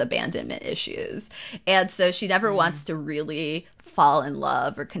tremendous abandonment issues. And so she never wants to really fall in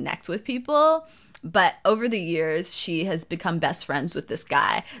love or connect with people. But over the years, she has become best friends with this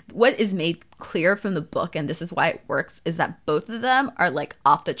guy. What is made clear from the book, and this is why it works, is that both of them are like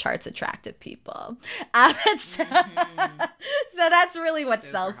off the charts attractive people. So that's really what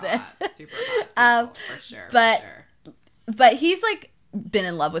sells it. Super hot people, for sure. But he's like been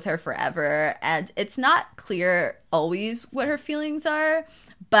in love with her forever, and it's not clear always what her feelings are,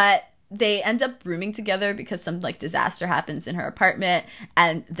 but they end up rooming together because some like disaster happens in her apartment,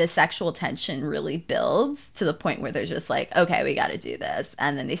 and the sexual tension really builds to the point where they're just like, okay, we got to do this.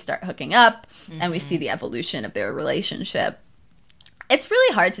 And then they start hooking up, and we see the evolution of their relationship. It's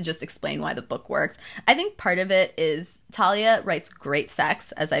really hard to just explain why the book works. I think part of it is Talia writes great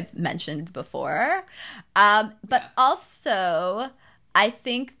sex, as I've mentioned before. But also, I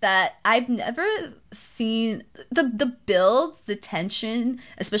think that I've never seen the build, the tension,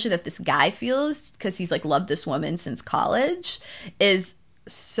 especially that this guy feels because he's like loved this woman since college, is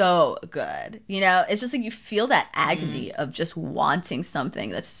so good. You know, it's just like you feel that agony of just wanting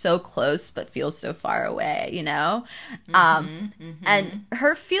something that's so close but feels so far away, you know? And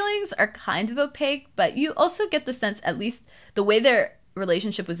her feelings are kind of opaque, but you also get the sense, at least the way their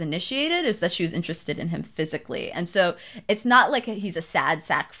relationship was initiated, is that she was interested in him physically. And so it's not like he's a sad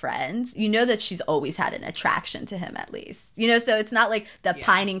sack friend. You know that she's always had an attraction to him, at least, you know, so it's not like the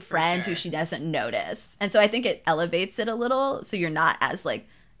pining friend who she doesn't notice. And so I think it elevates it a little, so you're not as like,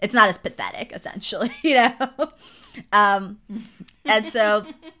 it's not as pathetic, essentially, you know. And so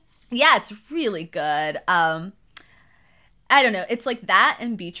yeah, it's really good. I don't know, it's like that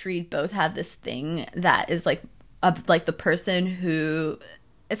and Beach Read both have this thing that is like the person who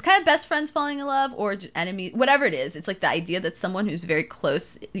is kind of best friends falling in love, or enemy, whatever it is. It's like the idea that someone who's very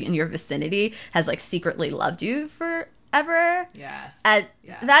close in your vicinity has like secretly loved you forever. Yes.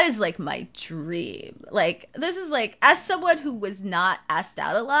 That is like my dream. Like, this is like, as someone who was not asked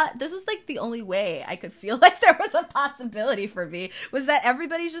out a lot, this was like the only way I could feel like there was a possibility for me, was that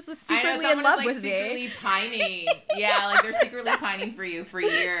everybody just was secretly in love with secretly me. Pining. Yeah, like they're secretly pining for you for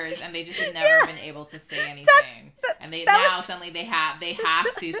years, and they just have never been able to say anything. Suddenly they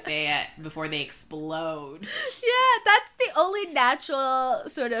have to say it before they explode. Yeah, that's the only natural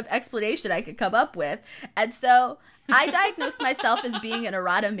sort of explanation I could come up with. And so I diagnosed myself as being an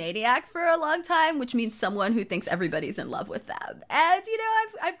erotomaniac for a long time, which means someone who thinks everybody's in love with them. And, you know,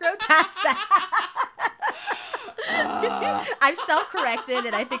 I've grown past that. I've self-corrected,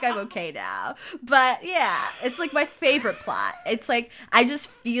 and I think I'm okay now. But, yeah, it's like my favorite plot. It's like, I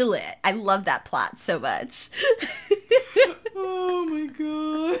just feel it. I love that plot so much. Oh, my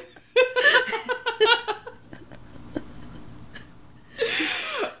God.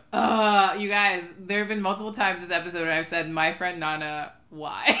 You guys, there have been multiple times this episode where I've said, my friend Nana,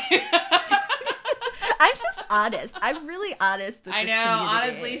 why? I'm just honest. I'm really honest with I this know,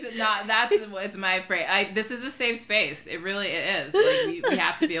 community. honestly, it's my phrase. This is a safe space. It is. Like, we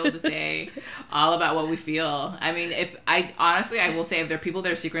have to be able to say all about what we feel. I mean, I will say, if there are people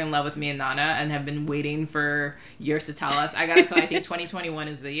that are secretly in love with me and Nana and have been waiting for years to tell us, I gotta tell you, I think 2021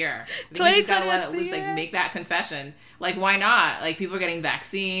 is the year. I think you just gotta let it loose, like, make that confession. Like, why not? Like, people are getting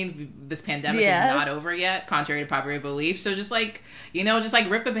vaccines. This pandemic is not over yet, contrary to popular belief. So just like, you know, just like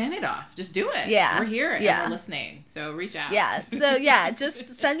rip the Band-Aid off. Just do it. Yeah. We're here and we're listening. So reach out. Yeah. So yeah,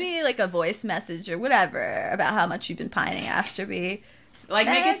 just send me like a voice message or whatever about how much you've been pining after me. Like,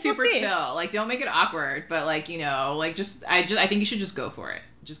 make it super chill. Like, don't make it awkward, but like, you know, like I think you should just go for it.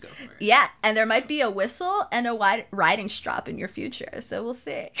 Just go for it. Yeah. And there might be a whistle and a riding strap in your future. So we'll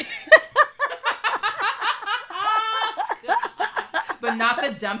see. But not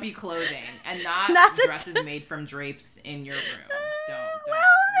the dumpy clothing, and not dresses made from drapes in your room. Don't.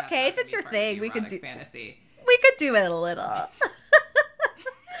 Well, okay, if it's your thing, we could do fantasy. We could do it a little. I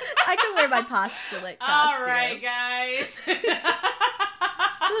can wear my postulate costume. All right, guys.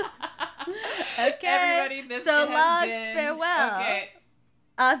 Okay. Everybody, this so has long, been... farewell. Okay.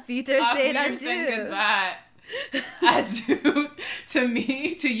 Auf Wiedersehen, adieu. goodbye. Adieu to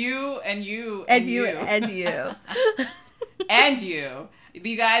me, to you, and you, and you. And you. And you.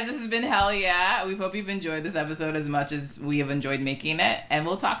 You guys, this has been Hell Yeah. We hope you've enjoyed this episode as much as we have enjoyed making it. And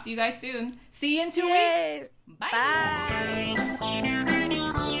we'll talk to you guys soon. See you in 2 weeks. Bye.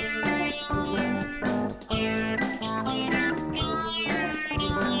 Bye.